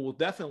 people will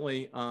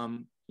definitely,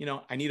 you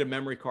know, I need a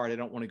memory card. I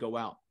don't want to go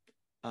out.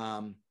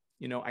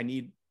 You know, I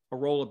need a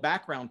roll of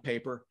background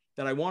paper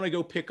that I want to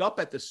go pick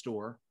up at the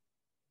store,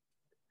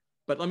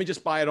 but let me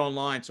just buy it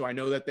online so I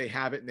know that they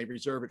have it and they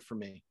reserve it for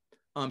me.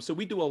 So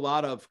we do a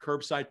lot of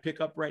curbside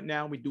pickup right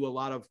now. We do a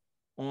lot of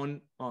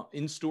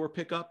in-store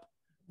pickup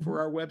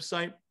for our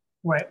website.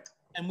 Right.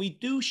 And we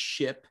do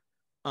ship.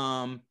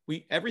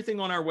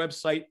 Everything on our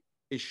website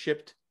is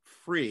shipped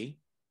free.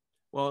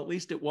 Well, at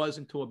least it was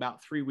until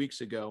about 3 weeks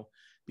ago,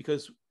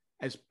 because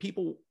as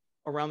people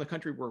around the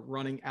country were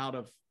running out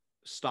of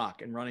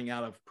stock and running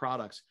out of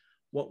products,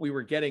 what we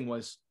were getting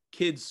was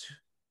kids,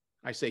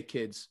 I say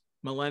kids,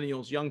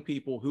 millennials, young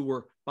people who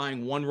were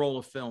buying one roll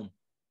of film,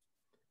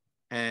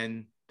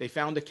 and they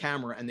found a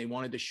camera and they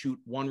wanted to shoot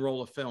one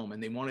roll of film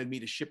and they wanted me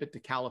to ship it to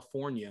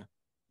California.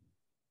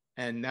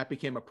 And that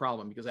became a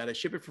problem because I had to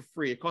ship it for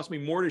free. It cost me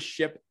more to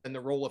ship than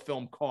the roll of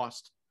film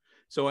cost.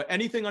 So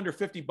anything under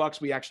 $50,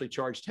 we actually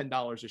charge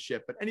 $10 a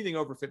ship, but anything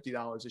over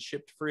 $50 is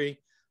shipped free.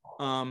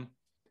 And,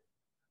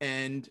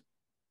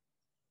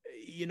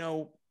 you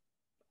know,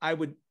 I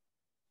would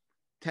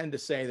tend to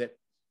say that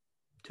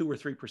 2 or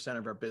 3%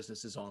 of our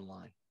business is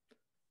online.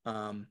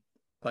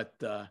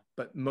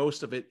 But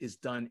most of it is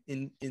done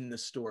in the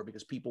store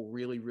because people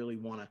really, really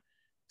want to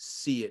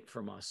see it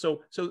from us.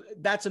 So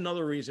that's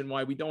another reason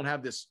why we don't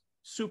have this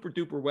super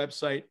duper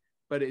website,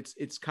 but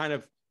it's kind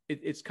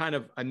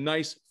of a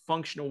nice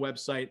functional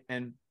website.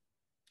 And,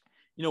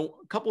 you know,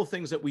 a couple of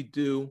things that we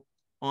do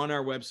on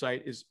our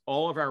website is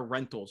all of our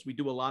rentals. We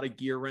do a lot of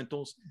gear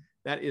rentals.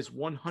 That is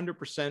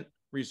 100%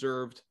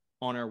 reserved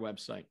on our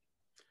website.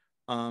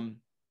 And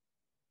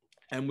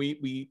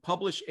we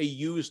publish a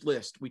used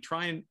list. We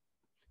try and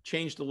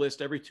change the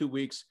list every 2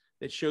 weeks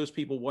that shows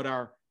people what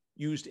our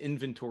used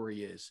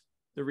inventory is.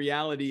 The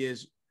reality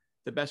is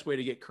the best way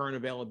to get current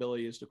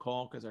availability is to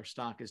call because our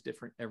stock is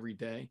different every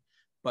day,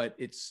 but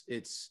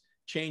it's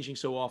changing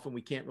so often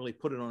we can't really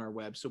put it on our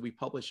web. So we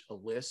publish a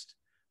list.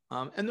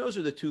 And those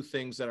are the two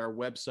things that our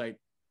website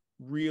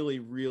really,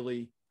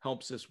 really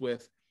helps us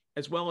with,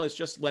 as well as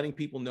just letting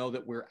people know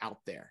that we're out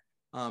there.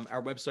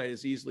 Our website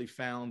is easily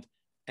found.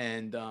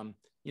 And,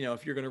 you know,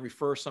 if you're going to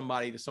refer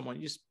somebody to someone,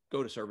 you just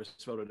go to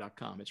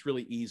servicephoto.com. It's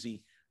really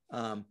easy.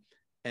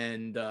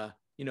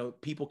 You know,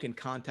 people can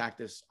contact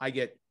us. I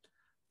get,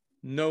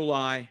 no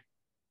lie,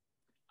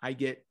 I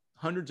get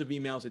hundreds of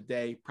emails a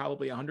day,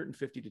 probably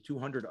 150 to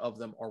 200 of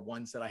them are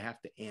ones that I have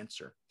to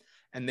answer.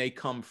 And they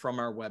come from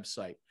our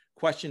website.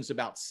 Questions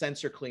about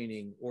sensor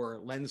cleaning or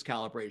lens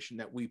calibration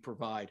that we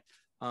provide.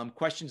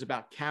 Questions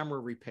about camera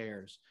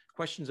repairs.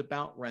 Questions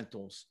about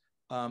rentals.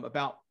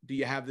 About, do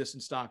you have this in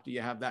stock? Do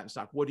you have that in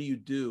stock? What do you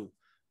do?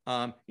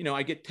 You know,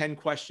 I get 10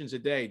 questions a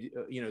day.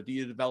 You know, do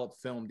you develop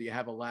film? Do you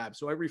have a lab?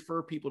 So I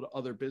refer people to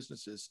other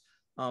businesses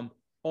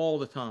all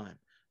the time.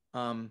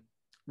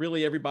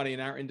 really everybody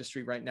in our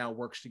industry right now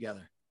works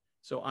together.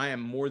 So I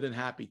am more than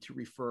happy to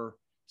refer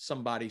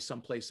somebody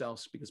someplace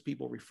else, because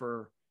people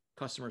refer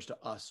customers to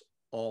us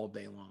all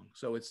day long.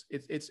 So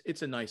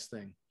it's a nice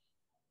thing.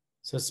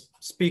 So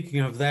speaking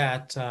of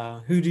that,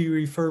 who do you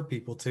refer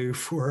people to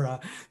for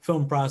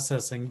film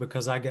processing?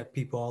 Because I get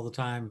people all the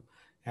time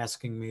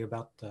asking me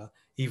about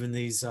even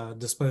these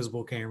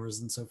disposable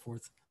cameras and so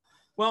forth.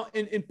 Well,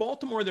 in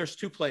Baltimore, there's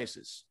two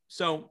places.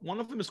 So one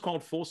of them is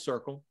called Full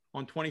Circle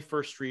on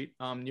 21st Street,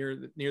 near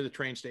the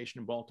train station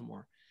in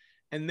Baltimore.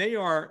 And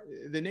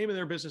the name of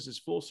their business is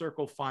Full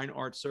Circle Fine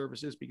Art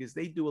Services, because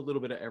they do a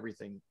little bit of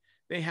everything.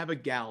 They have a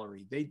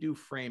gallery, they do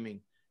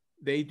framing,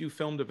 they do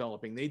film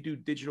developing, they do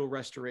digital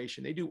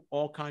restoration, they do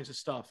all kinds of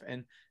stuff.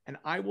 And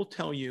I will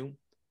tell you,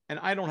 and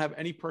I don't have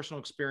any personal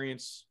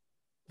experience,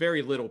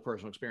 very little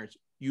personal experience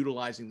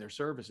utilizing their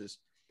services,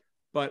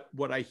 but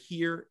what I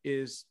hear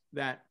is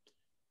that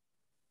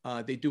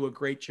they do a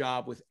great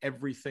job with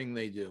everything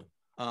they do.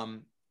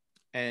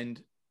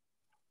 And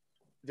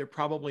they're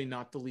probably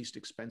not the least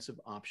expensive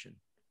option,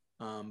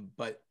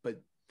 but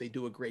they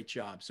do a great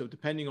job. So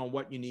depending on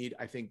what you need,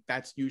 I think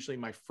that's usually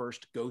my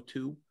first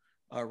go-to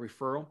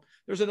referral.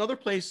 There's another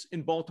place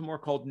in Baltimore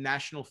called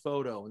National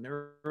Photo, and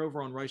they're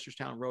over on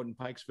Reisterstown Road in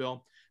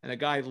Pikesville. And a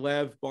guy,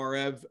 Lev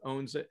Barev,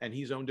 owns it, and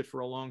he's owned it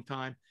for a long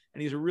time.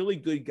 And he's a really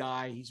good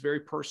guy. He's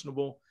very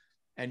personable,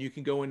 and you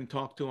can go in and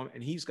talk to him.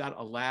 And he's got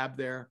a lab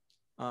there.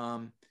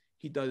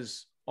 He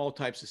does all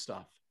types of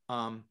stuff.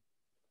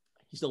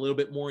 He's a little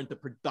bit more into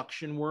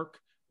production work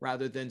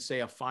rather than,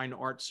 say, a fine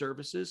art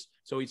services.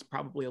 So he's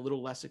probably a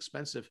little less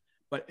expensive.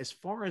 But as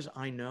far as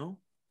I know,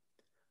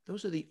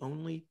 those are the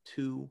only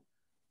two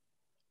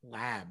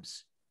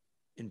labs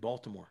in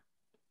Baltimore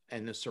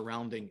and the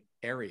surrounding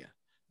area.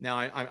 Now,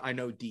 I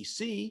know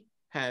DC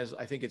has,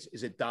 I think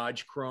is it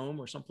Dodge Chrome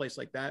or someplace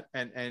like that.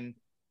 And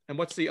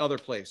what's the other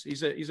place?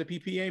 He's a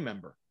PPA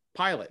member,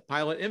 Pilot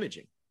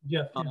Imaging.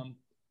 Yeah.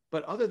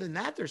 But other than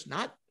that, there's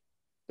not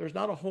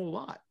a whole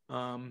lot.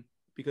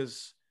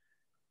 Because,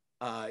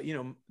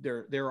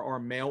 there are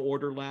mail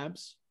order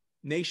labs.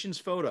 Nations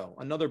Photo,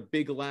 another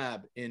big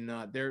lab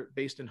they're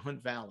based in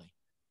Hunt Valley,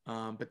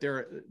 but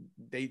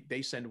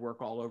they send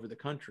work all over the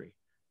country.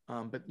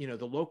 But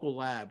the local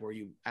lab where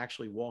you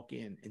actually walk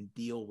in and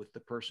deal with the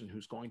person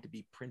who's going to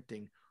be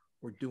printing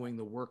or doing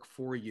the work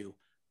for you.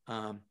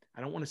 I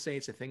don't want to say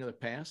it's a thing of the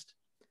past,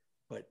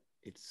 but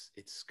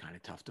it's kind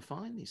of tough to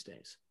find these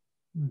days.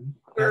 Mm-hmm.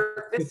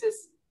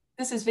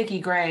 This is Vicki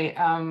Gray.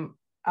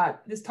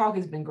 This talk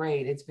has been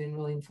great. It's been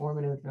really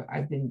informative.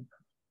 I've been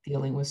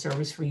dealing with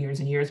service for years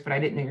and years, but I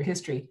didn't know your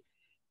history.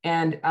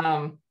 And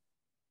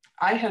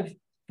I have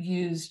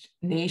used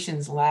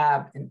Nations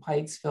Lab in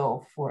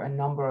Pikesville for a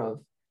number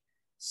of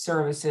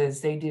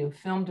services. They do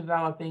film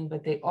developing,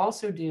 but they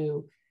also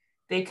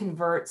they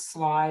convert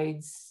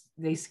slides,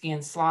 they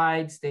scan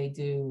slides, they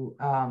do,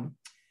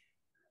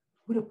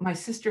 my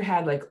sister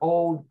had like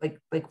old, like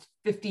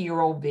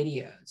 50-year-old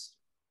videos,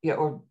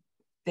 or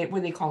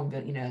what they call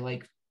them,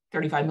 like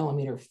 35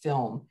 millimeter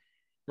film.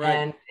 Right.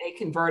 And they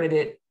converted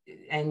it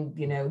and,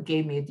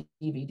 gave me a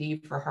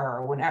DVD for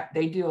her.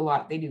 They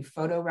do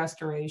photo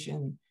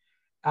restoration.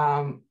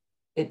 The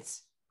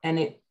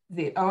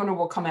owner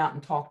will come out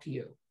and talk to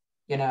you,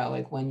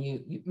 like when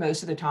you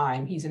most of the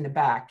time he's in the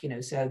back,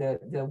 so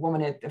the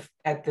woman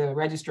at the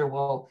register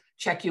will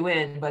check you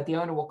in, but the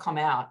owner will come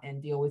out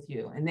and deal with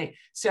you. And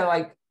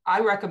I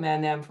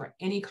recommend them for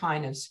any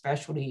kind of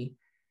specialty,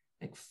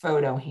 like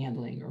photo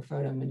handling or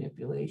photo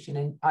manipulation.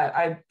 And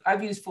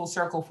I've used Full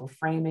Circle for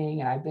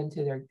framing, and I've been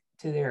to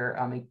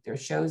their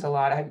shows a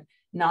lot. I've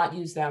not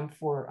used them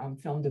for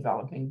film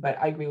developing, but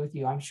I agree with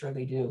you. I'm sure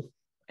they do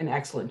an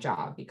excellent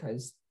job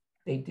because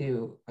they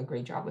do a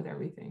great job with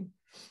everything.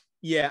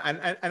 Yeah,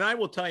 and I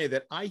will tell you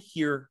that I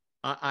hear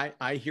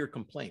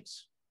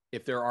complaints,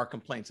 if there are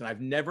complaints, and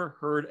I've never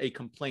heard a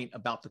complaint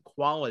about the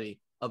quality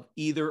of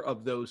either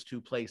of those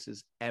two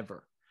places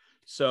ever.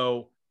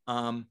 So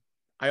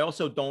I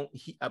also don't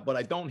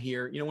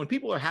hear, when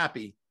people are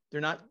happy,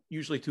 they're not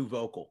usually too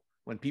vocal.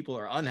 When people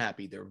are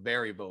unhappy, they're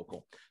very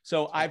vocal.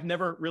 So I've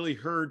never really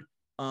heard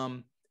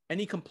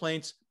any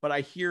complaints, but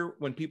I hear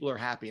when people are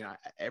happy, and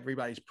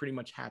everybody's pretty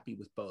much happy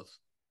with both.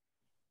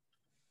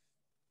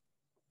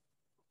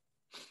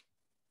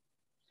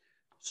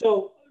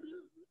 So,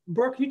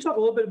 Burke, can you talk a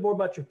little bit more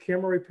about your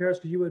camera repairs?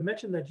 Because you had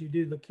mentioned that you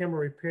do the camera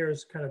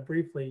repairs kind of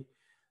briefly.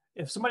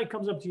 If somebody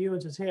comes up to you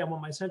and says, "Hey, I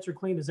want my sensor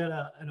cleaned," is that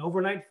an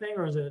overnight thing,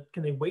 or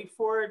can they wait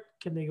for it?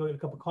 Can they go get a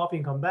cup of coffee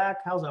and come back?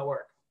 How's that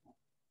work?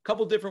 A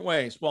couple different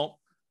ways. Well,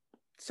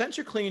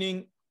 sensor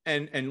cleaning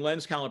and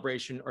lens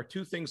calibration are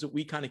two things that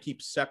we kind of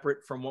keep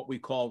separate from what we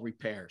call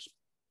repairs.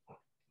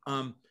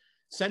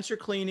 Sensor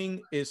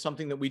cleaning is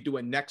something that we do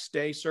a next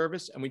day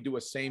service, and we do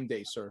a same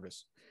day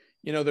service.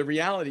 The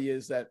reality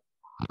is that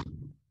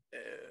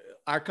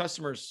our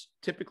customers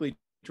typically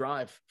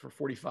drive for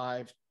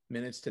 45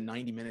 minutes to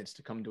 90 minutes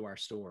to come to our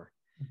store.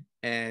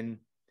 And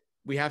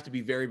we have to be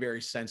very,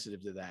 very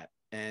sensitive to that.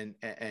 And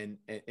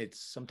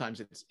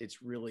sometimes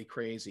it's really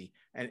crazy,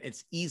 and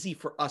it's easy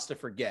for us to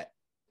forget.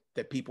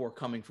 that people are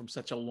coming from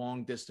such a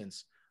long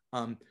distance.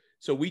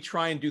 So we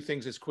try and do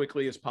things as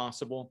quickly as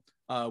possible.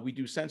 We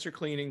do sensor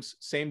cleanings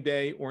same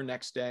day or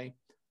next day,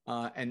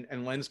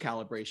 and lens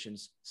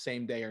calibrations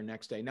same day or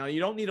next day. Now, you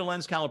don't need a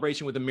lens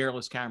calibration with a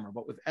mirrorless camera,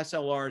 but with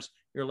SLRs,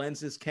 your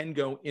lenses can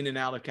go in and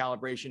out of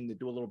calibration to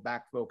do a little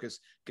back focus,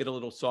 get a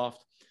little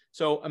soft.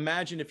 So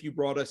imagine if you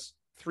brought us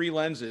 3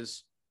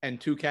 lenses and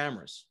 2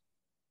 cameras.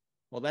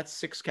 Well, that's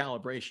 6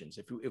 calibrations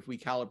if we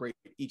calibrate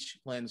each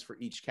lens for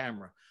each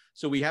camera.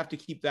 So we have to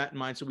keep that in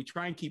mind. So we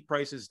try and keep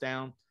prices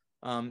down.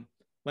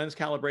 Lens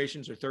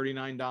calibrations are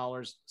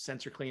 $39,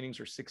 sensor cleanings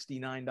are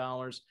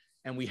 $69,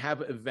 and we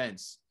have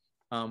events.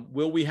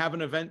 Will we have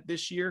an event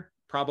this year?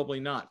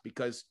 Probably not,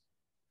 because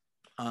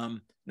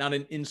not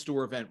an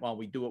in-store event while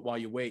we do it while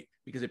you wait,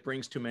 because it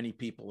brings too many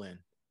people in.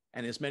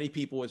 And as many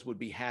people as would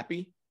be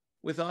happy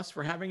with us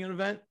for having an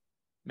event,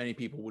 many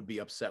people would be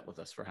upset with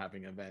us for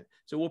having an event.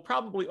 So we'll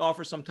probably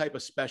offer some type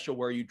of special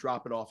where you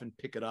drop it off and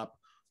pick it up,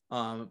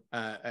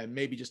 and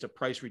maybe just a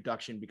price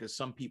reduction, because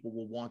some people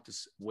will want to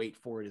wait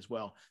for it as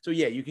well. So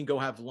yeah, you can go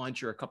have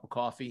lunch or a cup of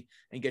coffee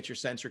and get your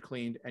sensor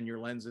cleaned and your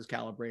lenses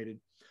calibrated.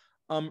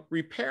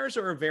 Repairs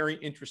are a very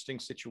interesting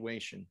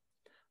situation.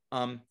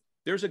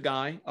 There's a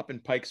guy up in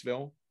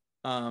Pikesville.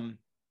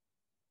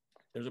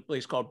 There's a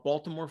place called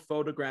Baltimore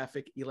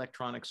Photographic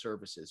Electronic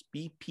Services,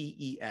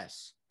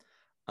 BPES.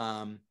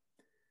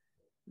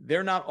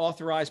 They're not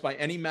authorized by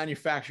any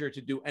manufacturer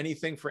to do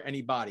anything for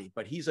anybody,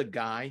 but he's a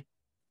guy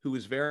who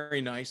is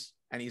very nice,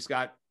 and he's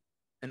got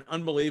an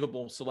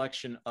unbelievable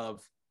selection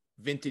of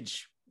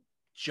vintage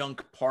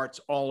junk parts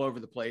all over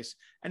the place.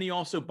 And he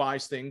also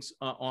buys things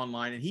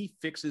online, and he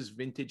fixes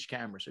vintage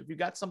cameras. So if you've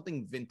got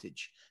something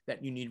vintage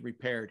that you need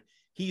repaired,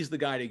 he's the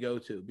guy to go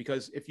to,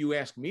 because if you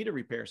ask me to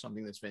repair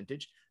something that's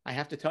vintage, I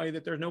have to tell you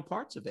that there's no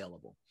parts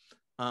available.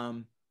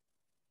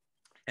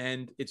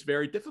 And it's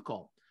very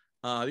difficult.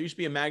 There used to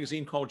be a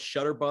magazine called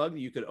Shutterbug.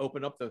 You could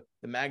open up the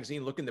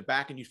magazine, look in the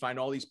back, and you'd find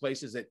all these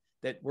places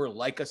that were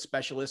Leica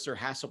specialists or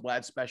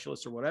Hasselblad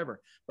specialists or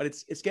whatever. But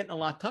it's getting a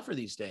lot tougher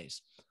these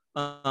days.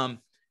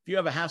 If you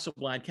have a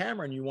Hasselblad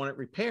camera and you want it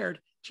repaired,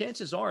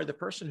 chances are the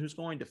person who's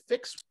going to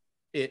fix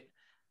it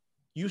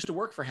used to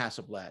work for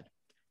Hasselblad.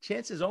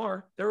 Chances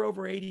are they're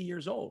over 80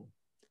 years old.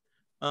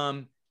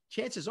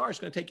 Chances are it's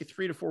going to take you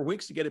 3 to 4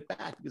 weeks to get it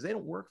back, because they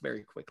don't work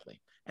very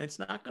quickly. And it's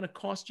not going to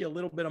cost you a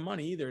little bit of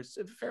money either. It's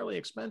fairly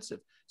expensive.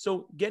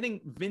 So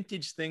getting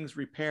vintage things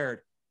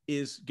repaired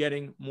is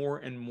getting more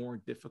and more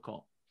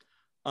difficult.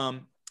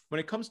 When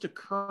it comes to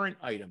current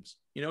items,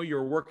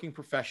 you're a working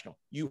professional.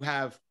 You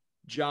have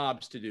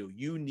jobs to do.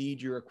 You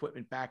need your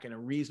equipment back in a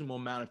reasonable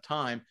amount of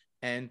time,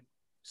 and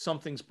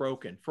something's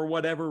broken for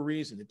whatever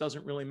reason. It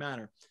doesn't really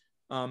matter.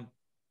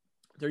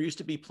 There used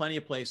to be plenty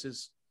of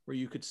places where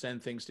you could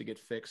send things to get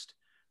fixed.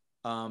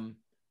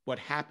 What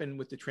happened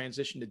with the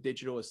transition to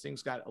digital is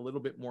things got a little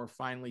bit more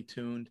finely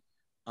tuned.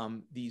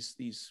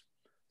 These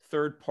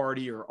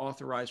third-party or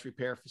authorized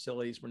repair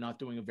facilities were not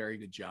doing a very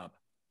good job.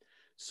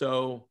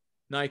 So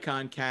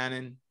Nikon,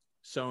 Canon,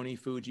 Sony,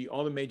 Fuji,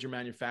 all the major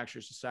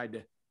manufacturers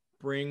decided to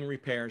bring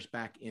repairs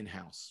back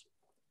in-house.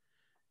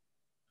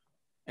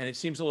 And it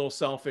seems a little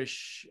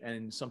selfish,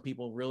 and some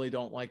people really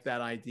don't like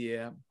that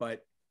idea,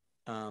 but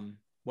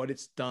what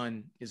it's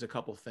done is a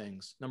couple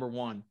things. Number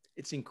one,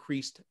 it's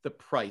increased the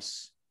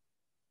price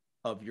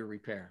of your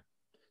repair.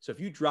 So if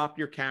you drop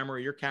your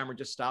camera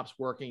just stops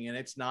working and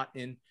it's not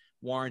in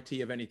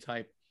warranty of any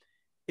type,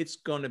 it's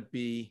going to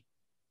be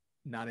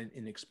not an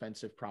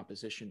inexpensive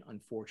proposition,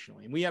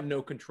 unfortunately. And we have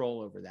no control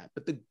over that.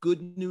 But the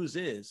good news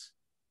is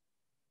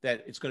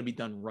that it's going to be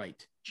done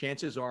right.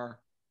 Chances are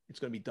it's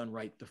going to be done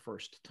right the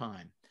first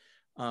time.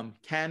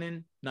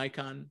 Canon,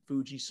 Nikon,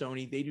 Fuji,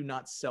 Sony, they do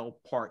not sell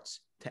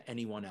parts to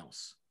anyone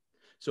else.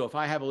 So if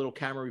I have a little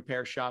camera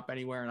repair shop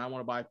anywhere and I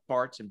want to buy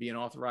parts and be an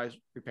authorized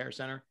repair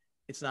center,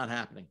 it's not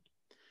happening.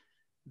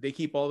 They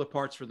keep all the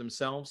parts for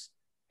themselves,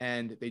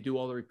 and they do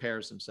all the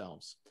repairs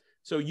themselves.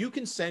 So you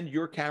can send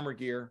your camera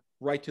gear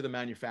right to the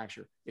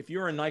manufacturer. If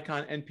you're a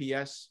Nikon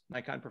NPS,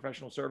 Nikon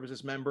Professional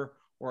Services member,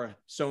 or a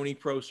Sony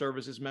Pro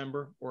Services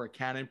member, or a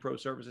Canon Pro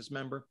Services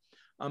member,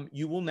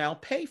 you will now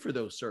pay for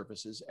those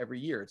services every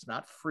year. It's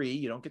not free.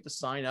 You don't get to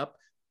sign up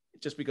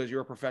just because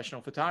you're a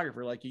professional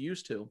photographer like you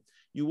used to.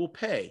 You will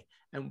pay.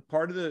 And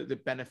part of the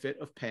benefit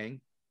of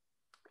paying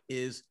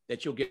is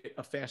that you'll get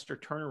a faster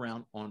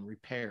turnaround on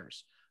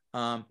repairs.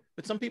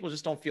 But some people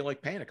just don't feel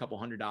like paying a couple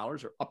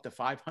 $100 or up to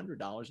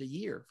 $500 a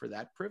year for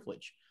that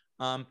privilege.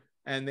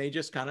 And they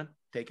just kind of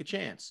take a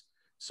chance.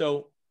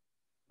 So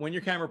when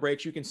your camera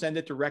breaks, you can send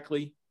it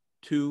directly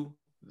to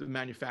the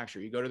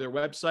manufacturer. You go to their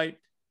website,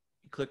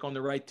 you click on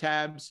the right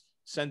tabs,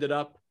 send it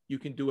up. You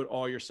can do it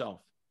all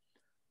yourself.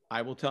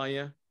 I will tell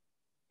you,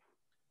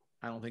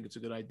 I don't think it's a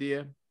good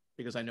idea,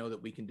 because I know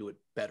that we can do it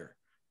better.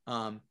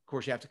 Of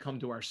course, you have to come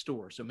to our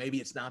store. So maybe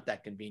it's not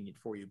that convenient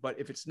for you. But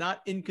if it's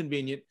not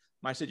inconvenient,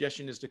 my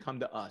suggestion is to come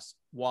to us.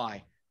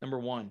 Why? Number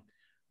one,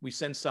 we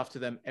send stuff to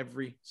them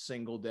every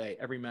single day.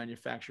 Every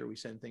manufacturer, we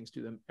send things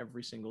to them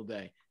every single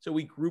day. So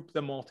we group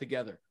them all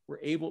together.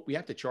 We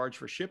have to charge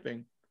for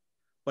shipping,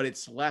 but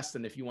it's less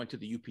than if you went to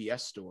the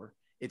UPS store.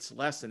 It's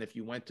less than if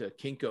you went to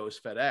Kinko's,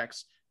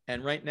 FedEx.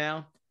 And right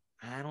now,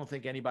 I don't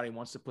think anybody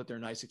wants to put their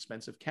nice,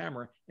 expensive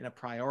camera in a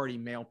priority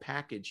mail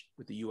package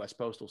with the U.S.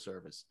 Postal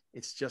Service.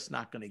 It's just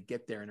not going to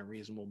get there in a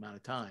reasonable amount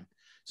of time.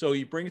 So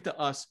you bring it to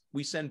us.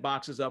 We send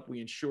boxes up.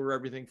 We insure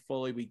everything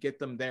fully. We get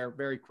them there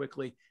very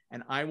quickly.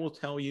 And I will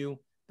tell you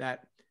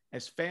that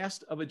as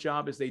fast of a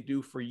job as they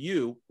do for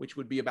you, which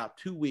would be about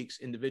 2 weeks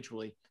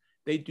individually,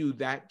 they do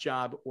that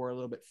job or a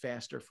little bit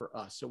faster for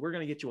us. So we're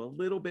going to get you a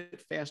little bit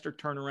faster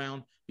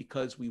turnaround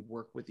because we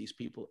work with these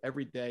people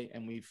every day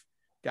and we've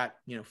got,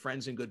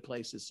 friends in good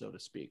places, so to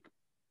speak.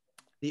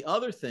 The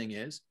other thing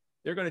is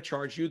they're going to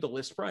charge you the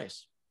list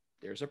price.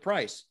 There's a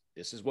price.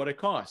 This is what it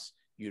costs.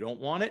 You don't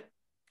want it,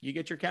 you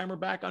get your camera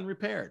back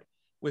unrepaired.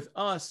 With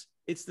us,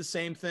 it's the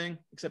same thing,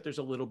 except there's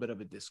a little bit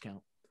of a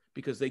discount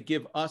because they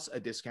give us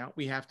a discount.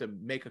 We have to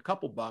make a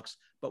couple bucks,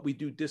 but we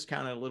do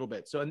discount it a little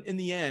bit. So in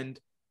the end,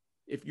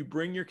 if you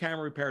bring your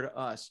camera repair to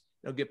us,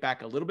 it'll get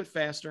back a little bit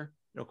faster.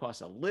 It'll cost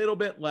a little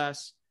bit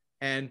less.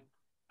 And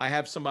I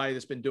have somebody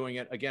that's been doing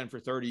it again for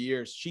 30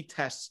 years. She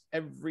tests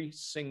every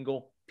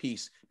single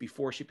piece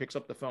before she picks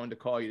up the phone to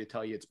call you to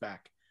tell you it's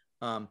back.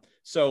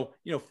 So,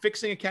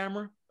 fixing a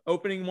camera,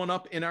 opening one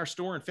up in our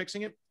store and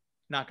fixing it,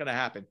 not going to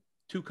happen.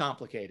 Too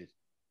complicated.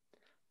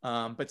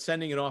 But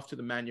sending it off to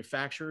the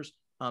manufacturers,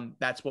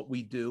 that's what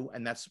we do.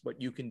 And that's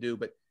what you can do.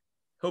 But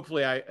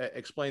hopefully I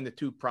explained the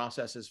two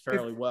processes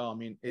fairly well. I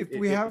mean,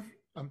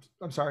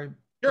 I'm sorry.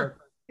 Sure.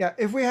 Yeah.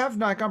 If we have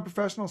Nikon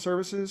Professional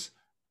Services,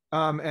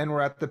 and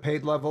we're at the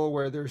paid level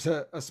where there's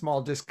a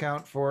small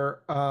discount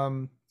for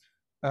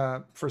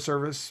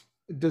service,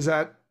 does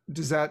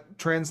that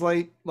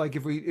translate? Like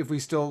if we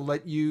still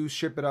let you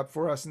ship it up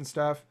for us and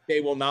stuff?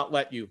 They will not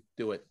let you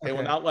do it. They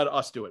will not let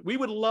us do it. We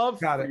would love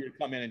for you to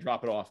come in and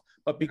drop it off,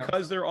 but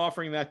because they're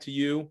offering that to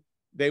you,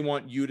 they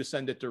want you to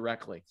send it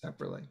directly.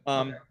 Separately.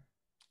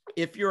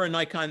 If you're a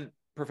Nikon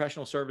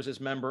Professional Services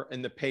member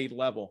in the paid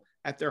level,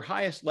 at their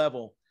highest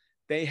level,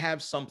 they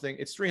have something,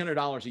 it's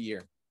 $300 a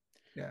year.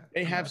 Yeah.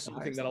 They have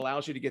something that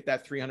allows you to get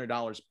that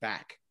 $300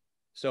 back.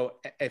 So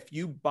if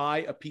you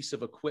buy a piece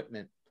of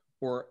equipment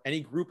or any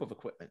group of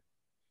equipment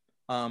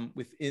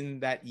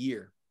within that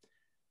year,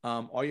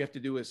 all you have to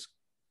do is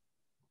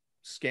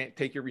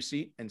take your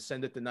receipt and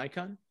send it to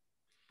Nikon,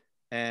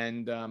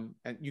 and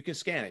you can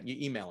scan it, you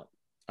email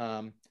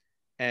it,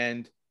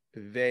 and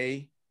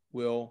they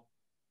will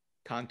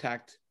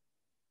contact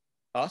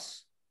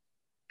us,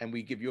 and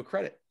we give you a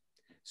credit.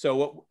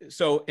 So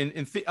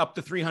up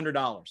to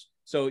 $300.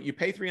 So you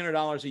pay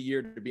 $300 a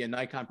year to be a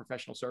Nikon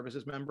Professional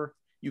Services member.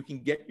 You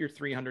can get your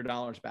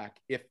 $300 back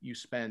if you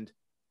spend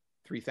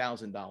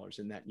 $3,000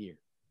 in that year.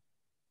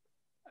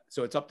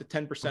 So it's up to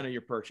 10% of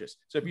your purchase.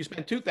 So if you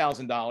spend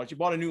 $2,000, you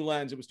bought a new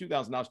lens, it was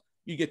 $2,000,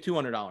 you get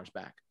 $200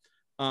 back.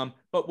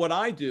 But what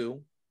I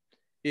do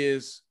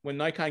is when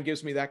Nikon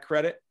gives me that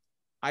credit,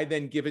 I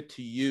then give it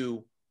to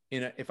you.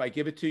 If I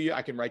give it to you,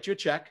 I can write you a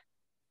check.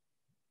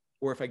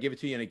 Or if I give it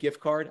to you in a gift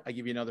card, I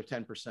give you another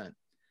 10%.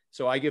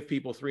 So I give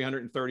people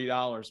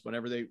 $330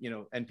 whenever they,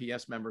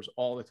 NPS members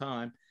all the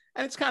time.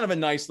 And it's kind of a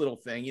nice little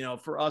thing.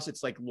 For us,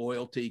 it's like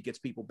loyalty, gets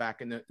people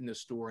back in the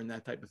store and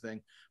that type of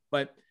thing.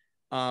 But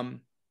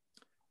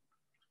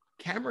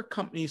camera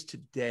companies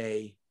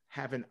today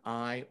have an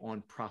eye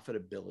on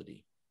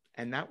profitability.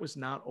 And that was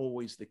not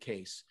always the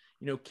case.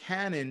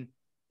 Canon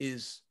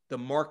is the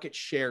market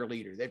share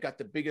leader. They've got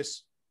the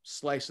biggest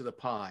slice of the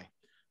pie.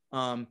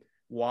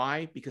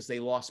 Why? Because they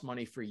lost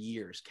money for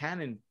years.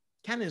 Canon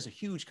is a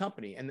huge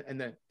company, and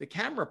the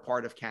camera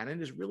part of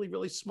Canon is really,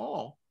 really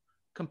small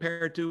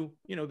compared to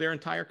their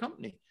entire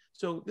company.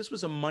 So this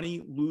was a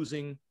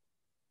money-losing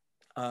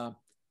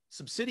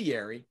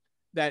subsidiary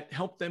that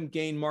helped them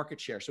gain market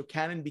share. So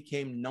Canon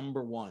became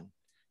number one.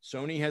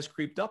 Sony has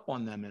creeped up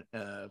on them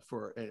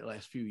for the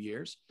last few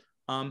years,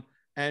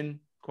 and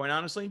quite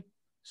honestly,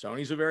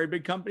 Sony's a very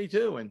big company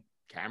too, and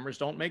cameras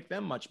don't make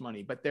them much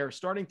money, but they're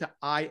starting to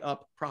eye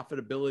up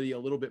profitability a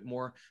little bit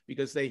more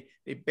because they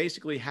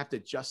basically have to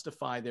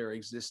justify their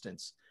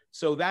existence.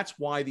 So that's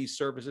why these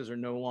services are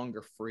no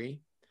longer free.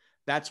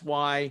 That's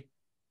why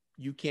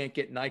you can't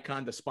get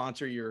Nikon to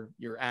sponsor your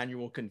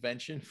annual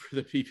convention for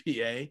the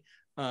PPA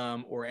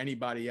or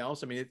anybody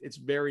else. I mean, it's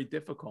very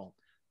difficult.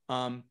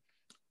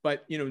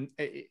 But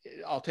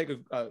I'll take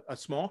a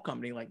small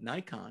company like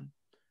Nikon,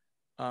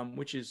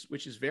 which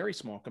is very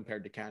small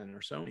compared to Canon or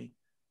Sony.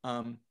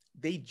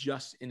 They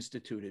just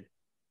instituted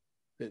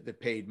the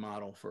paid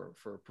model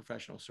for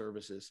professional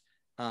services.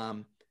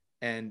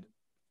 And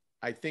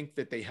I think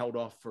that they held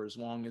off for as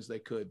long as they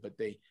could, but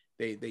they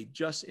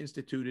just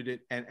instituted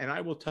it. And I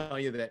will tell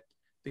you that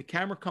the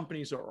camera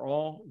companies are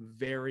all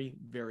very,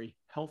 very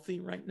healthy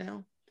right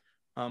now.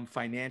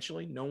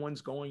 Financially, no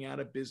one's going out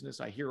of business.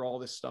 I hear all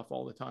this stuff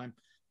all the time.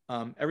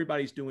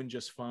 Everybody's doing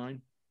just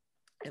fine,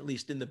 at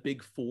least in the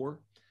big four.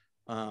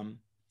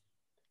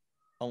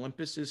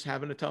 Olympus is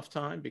having a tough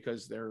time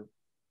because they're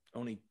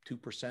only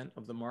 2%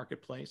 of the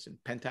marketplace, and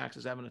Pentax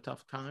is having a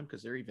tough time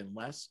because they're even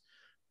less.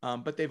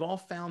 But they've all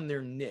found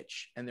their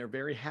niche, and they're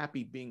very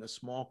happy being a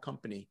small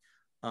company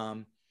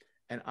And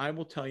I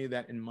will tell you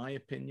that, in my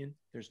opinion,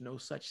 there's no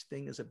such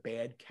thing as a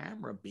bad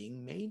camera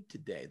being made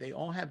today. They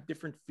all have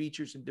different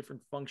features and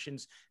different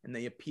functions, and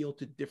they appeal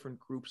to different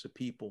groups of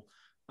people.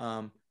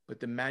 But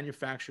the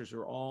manufacturers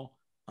are all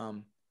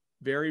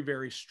very,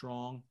 very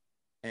strong,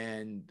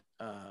 and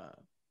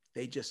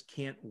they just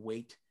can't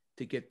wait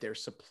to get their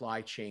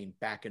supply chain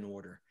back in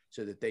order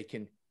so that they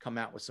can come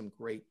out with some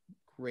great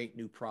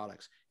new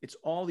products. It's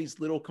all these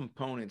little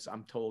components,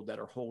 I'm told, that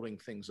are holding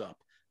things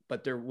up.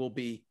 But there will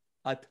be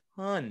a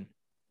ton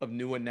of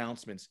new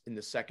announcements in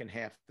the second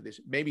half of this,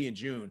 maybe in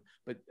June,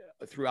 but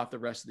throughout the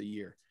rest of the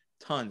year.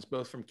 Tons,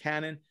 both from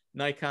Canon,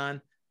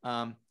 Nikon.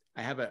 I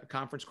have a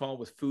conference call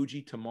with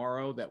Fuji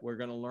tomorrow that we're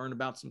going to learn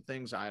about some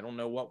things. I don't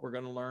know what we're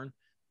going to learn.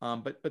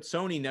 But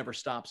Sony never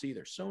stops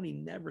either.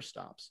 Sony never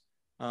stops.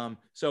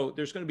 So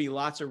there's going to be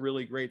lots of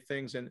really great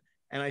things. And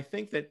I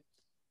think that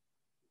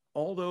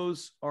all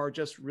those are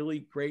just really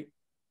great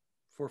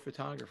for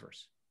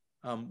photographers.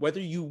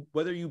 Whether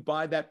you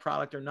buy that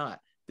product or not,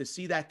 to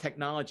see that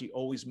technology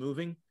always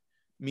moving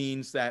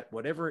means that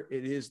whatever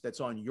it is that's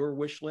on your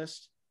wish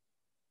list,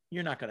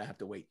 you're not going to have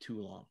to wait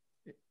too long.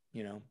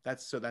 You know,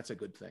 that's a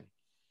good thing.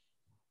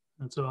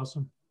 That's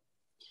awesome.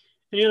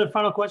 Any other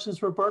final questions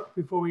for Burke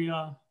before we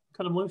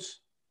cut him loose?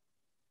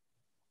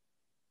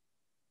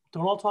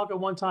 Don't all talk at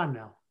one time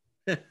now.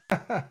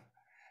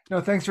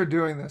 No, thanks for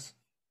doing this.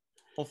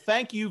 Well,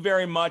 thank you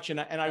very much. And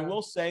I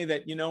will say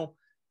that, you know,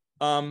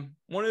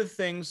 one of the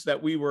things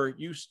that we were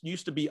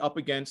used to be up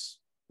against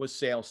was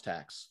sales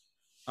tax.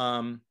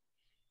 PPA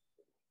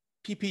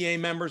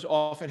members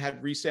often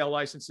had resale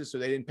licenses, so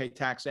they didn't pay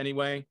tax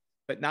anyway,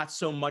 but not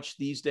so much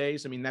these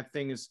days. I mean, that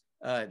thing is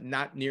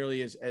not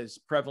nearly as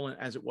prevalent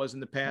as it was in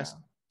the past.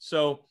 Yeah.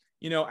 So,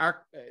 you know,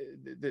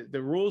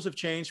 the rules have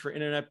changed for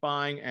internet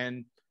buying,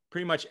 and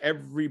pretty much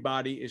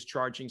everybody is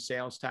charging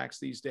sales tax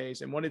these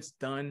days. And what it's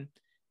done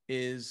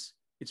is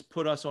it's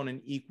put us on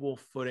an equal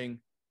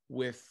footing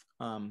with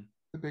the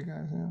big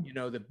guys. Yeah. You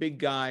know, the big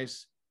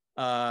guys.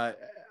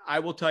 I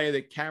will tell you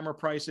that camera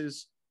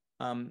prices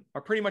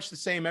are pretty much the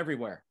same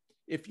everywhere.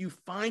 If you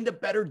find a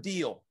better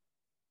deal,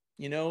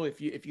 you know,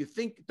 if you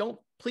think,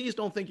 please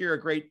don't think you're a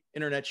great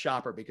internet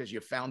shopper because you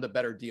found a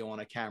better deal on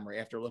a camera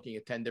after looking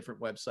at 10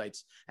 different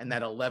websites and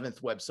that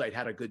 11th website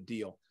had a good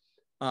deal.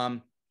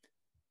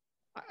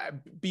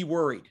 Be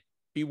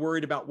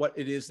worried about what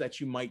it is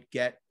that you might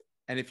get.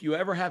 And if you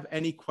ever have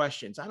any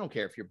questions, I don't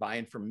care if you're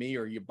buying from me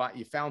or you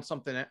found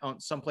something on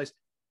someplace,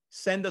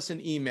 send us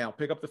an email,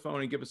 pick up the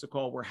phone and give us a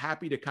call. We're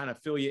happy to kind of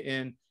fill you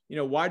in. You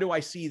know, why do I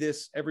see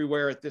this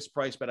everywhere at this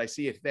price, but I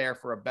see it there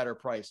for a better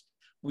price?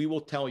 We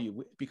will tell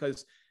you,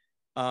 because,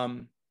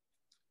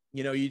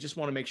 you know, you just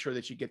want to make sure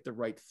that you get the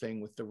right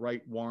thing with the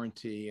right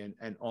warranty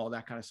and all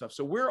that kind of stuff.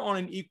 So we're on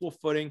an equal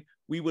footing.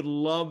 We would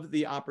love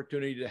the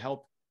opportunity to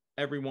help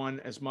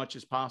everyone as much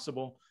as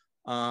possible.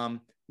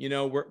 You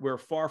know, we're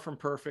far from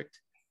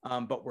perfect,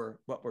 but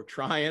we're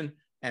trying,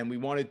 and we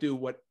want to do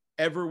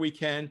whatever we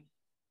can.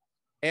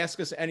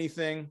 Ask us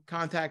anything,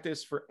 contact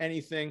us for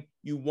anything.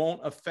 You won't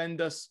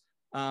offend us.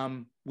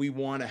 We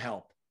want to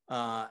help,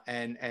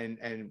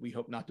 and we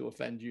hope not to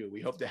offend you.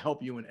 We hope to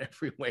help you in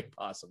every way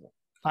possible.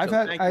 Thank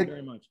you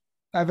very much.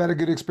 I've had a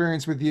good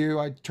experience with you.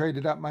 I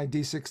traded up my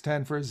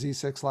D610 for a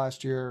Z6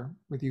 last year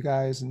with you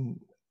guys, and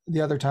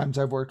the other times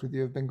I've worked with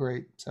you have been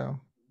great. So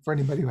for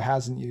anybody who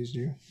hasn't used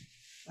you,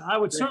 I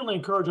would certainly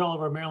encourage all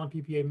of our Maryland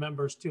PPA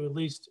members to at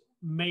least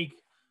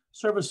make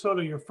Service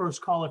Photo your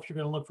first call if you're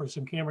going to look for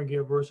some camera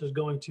gear versus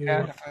going to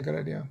a good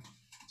idea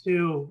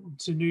to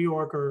New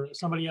York or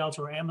somebody else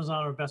or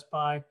Amazon or Best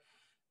Buy,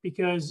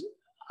 because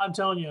I'm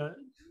telling you,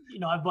 you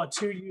know, I've bought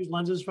 2 used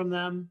lenses from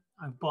them.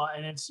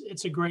 And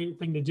it's a great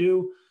thing to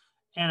do,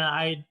 and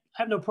I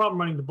have no problem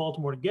running to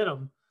Baltimore to get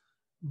them,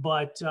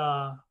 but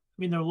I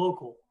mean, they're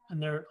local,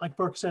 and they're, like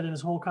Burke said in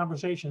his whole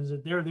conversations,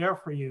 that they're there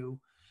for you,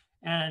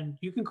 and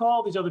you can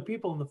call these other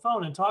people on the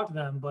phone and talk to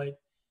them, but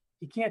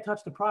you can't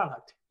touch the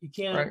product. You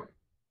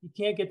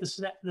can't get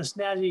the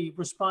snazzy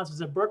responses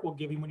that Burke will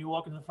give you when you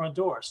walk in the front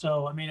door.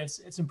 So, I mean,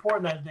 it's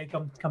important that they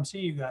come see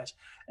you guys.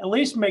 At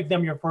least make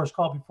them your first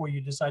call before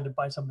you decide to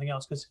buy something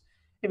else, because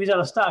if he's out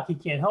of stock, he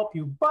can't help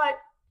you. But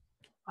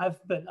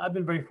I've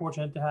been very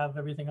fortunate to have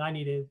everything I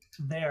needed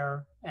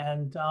there,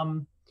 and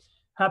I'm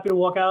happy to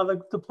walk out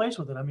of the place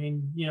with it. I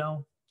mean, you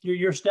know,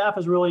 your staff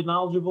is really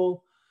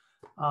knowledgeable.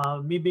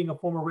 Me being a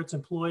former Ritz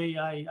employee,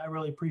 I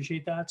really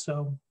appreciate that.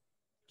 So,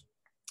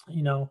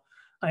 you know,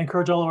 I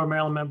encourage all of our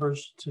Maryland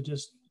members to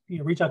just, you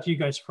know, reach out to you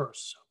guys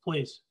first. So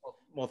please.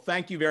 Well,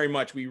 thank you very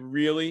much. We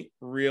really,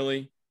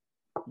 really,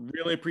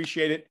 really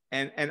appreciate it.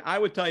 And I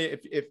would tell you,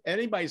 if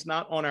anybody's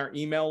not on our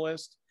email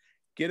list,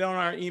 get on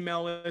our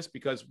email list,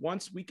 because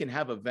once we can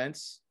have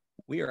events,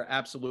 we are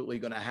absolutely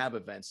going to have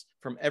events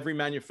from every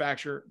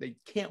manufacturer. They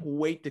can't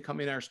wait to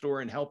come in our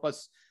store and help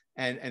us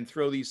and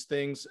throw these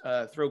things,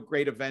 throw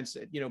great events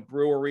at, you know,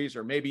 breweries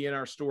or maybe in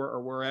our store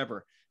or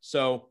wherever.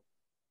 So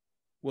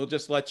we'll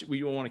just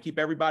we want to keep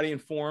everybody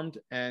informed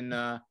and,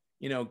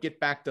 you know, get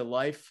back to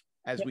life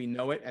as we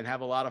know it and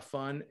have a lot of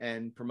fun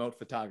and promote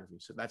photography.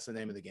 So that's the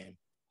name of the game.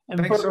 And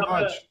thanks so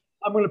much.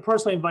 I'm going to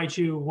personally invite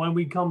you when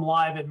we come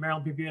live at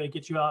Maryland PPA to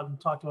get you out and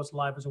talk to us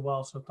live as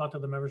well. So talk to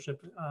the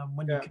membership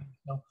when you can.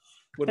 So,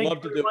 Would thank love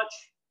you to very do. much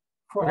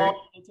for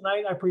all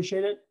tonight. I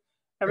appreciate it.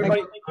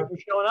 Everybody, thank you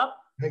for showing up.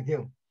 Thank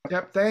you.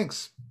 Yep.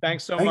 Thanks.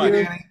 Thanks so Thank much. you,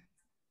 Danny. Good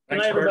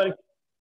Thanks, night, Bert. everybody.